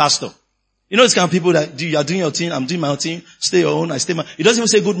greets the pastor. You know, this kind of people that you are doing your thing, I'm doing my own thing, stay your own, I stay my, he doesn't even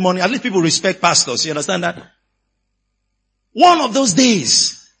say good morning. At least people respect pastors. You understand that? One of those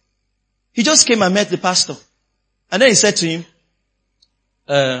days, he just came and met the pastor. And then he said to him,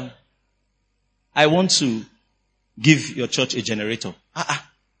 I want to give your church a generator.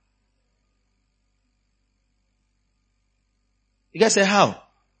 The guy said, how?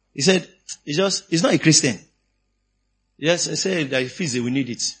 He said, he's not a Christian. Yes, I said that he feels they will need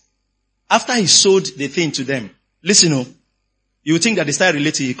it. After he sold the thing to them, listen, you would think that they started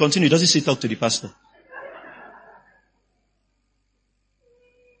relating. He continued, he doesn't still talk to the pastor.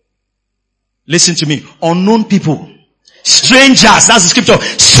 Listen to me. Unknown people. Strangers, that's the scripture.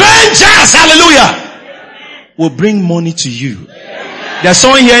 Strangers, hallelujah, will bring money to you. There's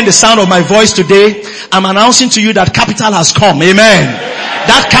someone hearing the sound of my voice today. I'm announcing to you that capital has come. Amen.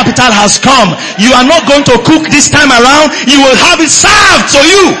 That capital has come. You are not going to cook this time around. You will have it served to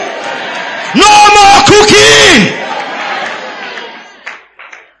you. No more cooking.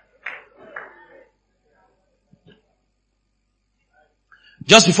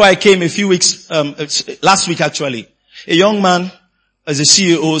 Just before I came a few weeks, last week actually, a young man as a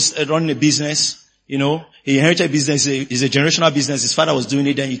CEO running a business, he inherited a business, it's a generational business. His father was doing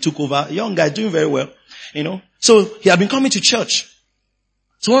it, then he took over. A young guy doing very well, So he had been coming to church.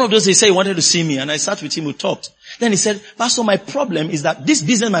 So one of those days, he wanted to see me, and I sat with him, we talked. Then he said, Pastor, my problem is that this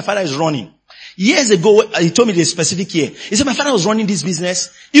business my father is running. Years ago, he told me the specific year. He said, my father was running this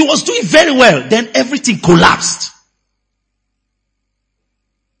business. He was doing very well. Then everything collapsed.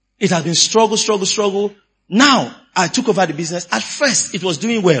 It has been struggle. Now, I took over the business. At first, it was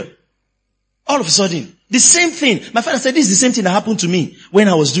doing well. All of a sudden, the same thing. My father said, this is the same thing that happened to me when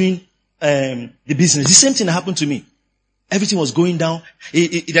I was doing the business. The same thing that happened to me. Everything was going down.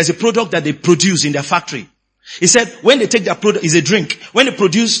 There's a product that they produce in their factory. He said, when they take their product, it's a drink. When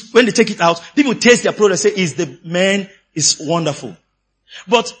they take it out, people taste their product and say, it's wonderful.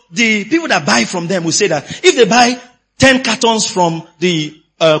 But the people that buy from them will say that if they buy 10 cartons from the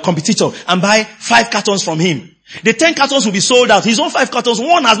competitor and buy 5 cartons from him, the 10 cartons will be sold out. His own 5 cartons,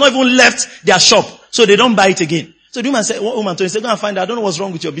 one has not even left their shop. So they don't buy it again. So the woman said, go and find out. I don't know what's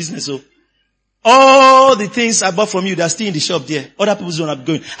wrong with your business. So all the things I bought from you, they're still in the shop there. Other people don't have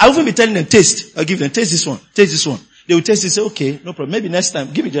going. I will even be telling them, taste. I'll give them, taste this one. They will taste it and say, okay, no problem. Maybe next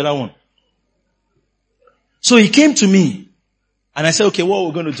time, give me the other one. So he came to me and I said, okay, what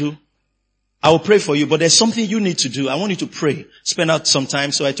we're going to do? I will pray for you, but there's something you need to do. I want you to pray. Spend out some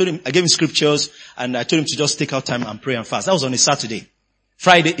time. So I told him, I gave him scriptures and I told him to just take out time and pray and fast. That was on a Saturday.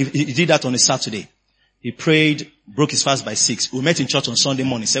 Friday, he did that on a Saturday. He prayed, broke his fast by 6. We met in church on Sunday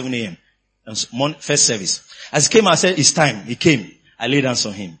morning, 7 a.m. First service. As he came, I said, it's time. He came. I laid hands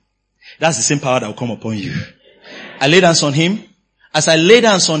on him. That's the same power that will come upon you. I laid hands on him. As I laid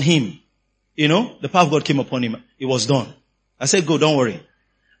hands on him, the power of God came upon him. It was done. I said, go, don't worry.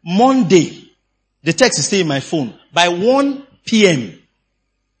 Monday, the text is still in my phone. By 1 p.m.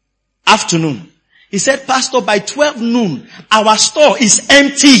 afternoon, he said, Pastor, by 12 noon, our store is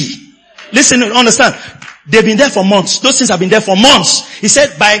empty. Listen, understand. They've been there for months. Those things have been there for months. He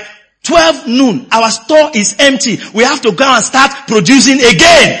said, by 12 noon, our store is empty. We have to go and start producing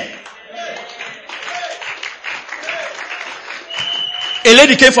again. A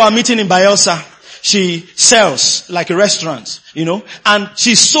lady came for a meeting in Bayelsa. She sells like a restaurant, and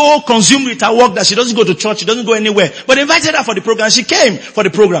she's so consumed with her work that she doesn't go to church, she doesn't go anywhere. But they invited her for the program. She came for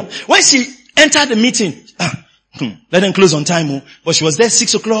the program. When she entered the meeting, let them close on time, but she was there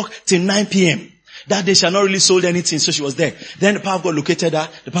 6 o'clock till 9 p.m. That day she had not really sold anything, so she was there. Then the power of God located her,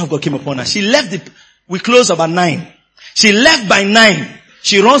 the power of God came upon her. She left we closed about 9. She left by 9.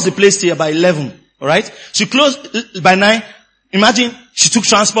 She runs the place till by 11. Alright? She closed by 9. Imagine she took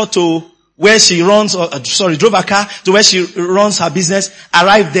transport to where she runs, drove her car to where she runs her business,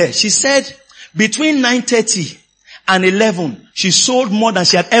 arrived there. She said between 9:30 and 11, she sold more than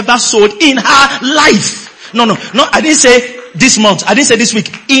she had ever sold in her life. No, I didn't say this month. I didn't say this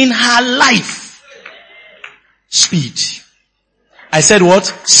week. In her life. Speed. I said what?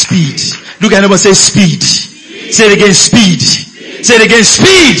 Speed. Look at neighbor, say speed. Say it again, speed. Say it again,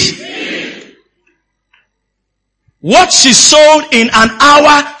 speed. What she sold in an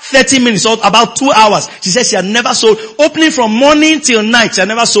hour, 30 minutes, or about 2 hours. She said she had never sold, opening from morning till night, she had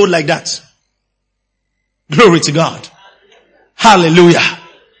never sold like that. Glory to God. Hallelujah.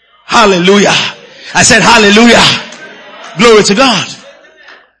 Hallelujah. I said hallelujah. Glory to God.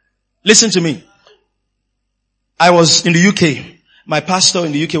 Listen to me. I was in the UK. My pastor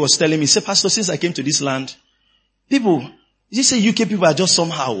in the UK was telling me, say, Pastor, since I came to this land, people, you say UK people are just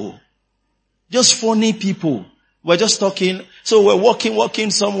somehow, just funny people. We're just talking. So we're walking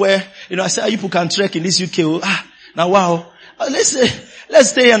somewhere. I said, people can trek in this UK. Now wow. Let's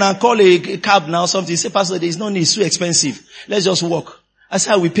stay and I'll call a cab now, something. He said, Pastor, there's no need. It's too expensive. Let's just walk. I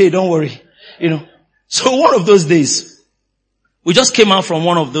said, we pay. Don't worry. So one of those days, we just came out from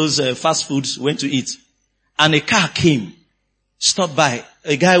one of those fast foods, went to eat. And a car came, stopped by,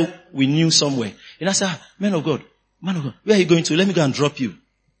 a guy we knew somewhere. And I said, man of God, where are you going to? Let me go and drop you.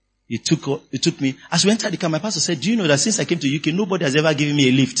 He took me. As we entered the car, my pastor said, do you know that since I came to UK, nobody has ever given me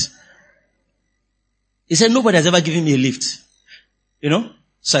a lift? He said, nobody has ever given me a lift.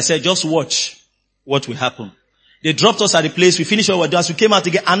 So I said, just watch what will happen. They dropped us at the place. We finished what we were doing. As we came out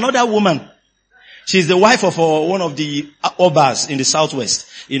again, another woman. She's the wife of one of the Obas in the southwest.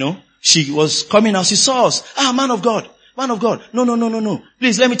 She was coming out. She saw us. Man of God. No.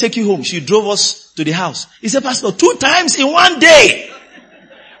 Please, let me take you home. She drove us to the house. He said, Pastor, 2 times in one day.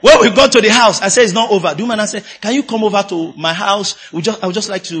 When we got to the house, I said, it's not over. The woman, I said, can you come over to my house? I would just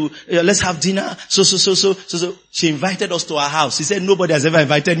like to, let's have dinner. So. She invited us to her house. She said, nobody has ever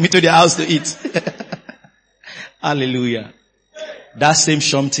invited me to their house to eat. Hallelujah. That same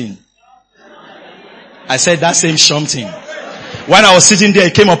something. I said, that same something. When I was sitting there,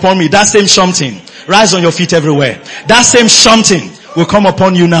 it came upon me. That same something. Rise on your feet everywhere. That same something will come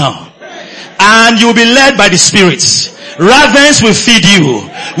upon you now. And you'll be led by the Spirit. Ravens will feed you.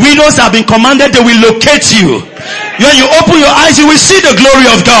 Widows have been commanded, they will locate you. When you open your eyes, you will see the glory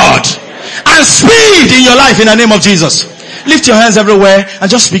of God. And speed in your life in the name of Jesus. Lift your hands everywhere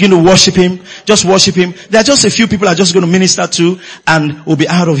and just begin to worship Him. Just worship Him. There are just a few people I'm just going to minister to and we'll be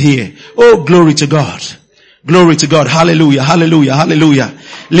out of here. Oh, glory to God. Glory to God. Hallelujah. Hallelujah. Hallelujah.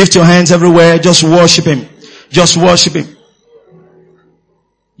 Lift your hands everywhere. Just worship Him. Just worship Him.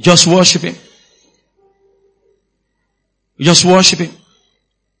 Just worship Him. Just worship Him.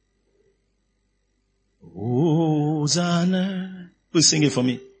 Hosanna. Please sing it for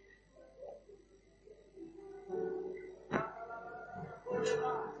me.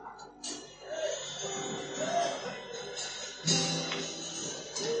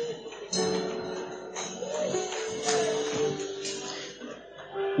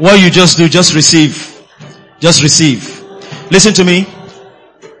 What you just do, just receive. Just receive. Listen to me.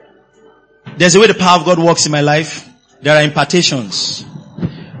 There's a way the power of God works in my life. There are impartations.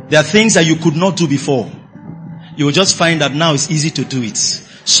 There are things that you could not do before. you will just find that now it's easy to do it.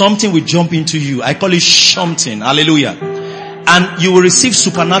 Something will jump into you. I call it something. Hallelujah. And you will receive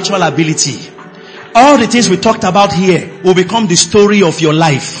supernatural ability. All the things we talked about here will become the story of your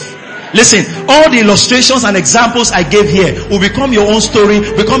life. Listen, all the illustrations and examples I gave here will become your own story,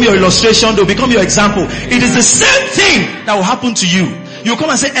 become your illustration, they'll become your example. It is the same thing that will happen to you. You come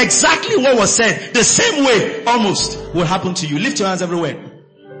and say exactly what was said. The same way, almost, will happen to you. Lift your hands everywhere.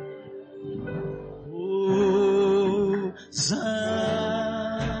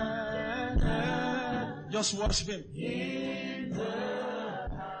 Just worship Him.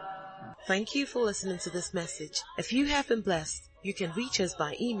 Thank you for listening to this message. If you have been blessed, you can reach us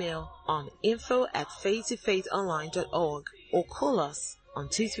by email on info@faithtofaithonline.org or call us on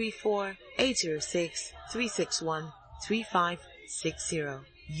 234-806-361-3560.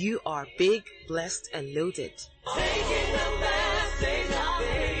 You are big, blessed, and loaded. Taking the message of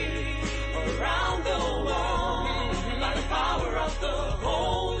faith.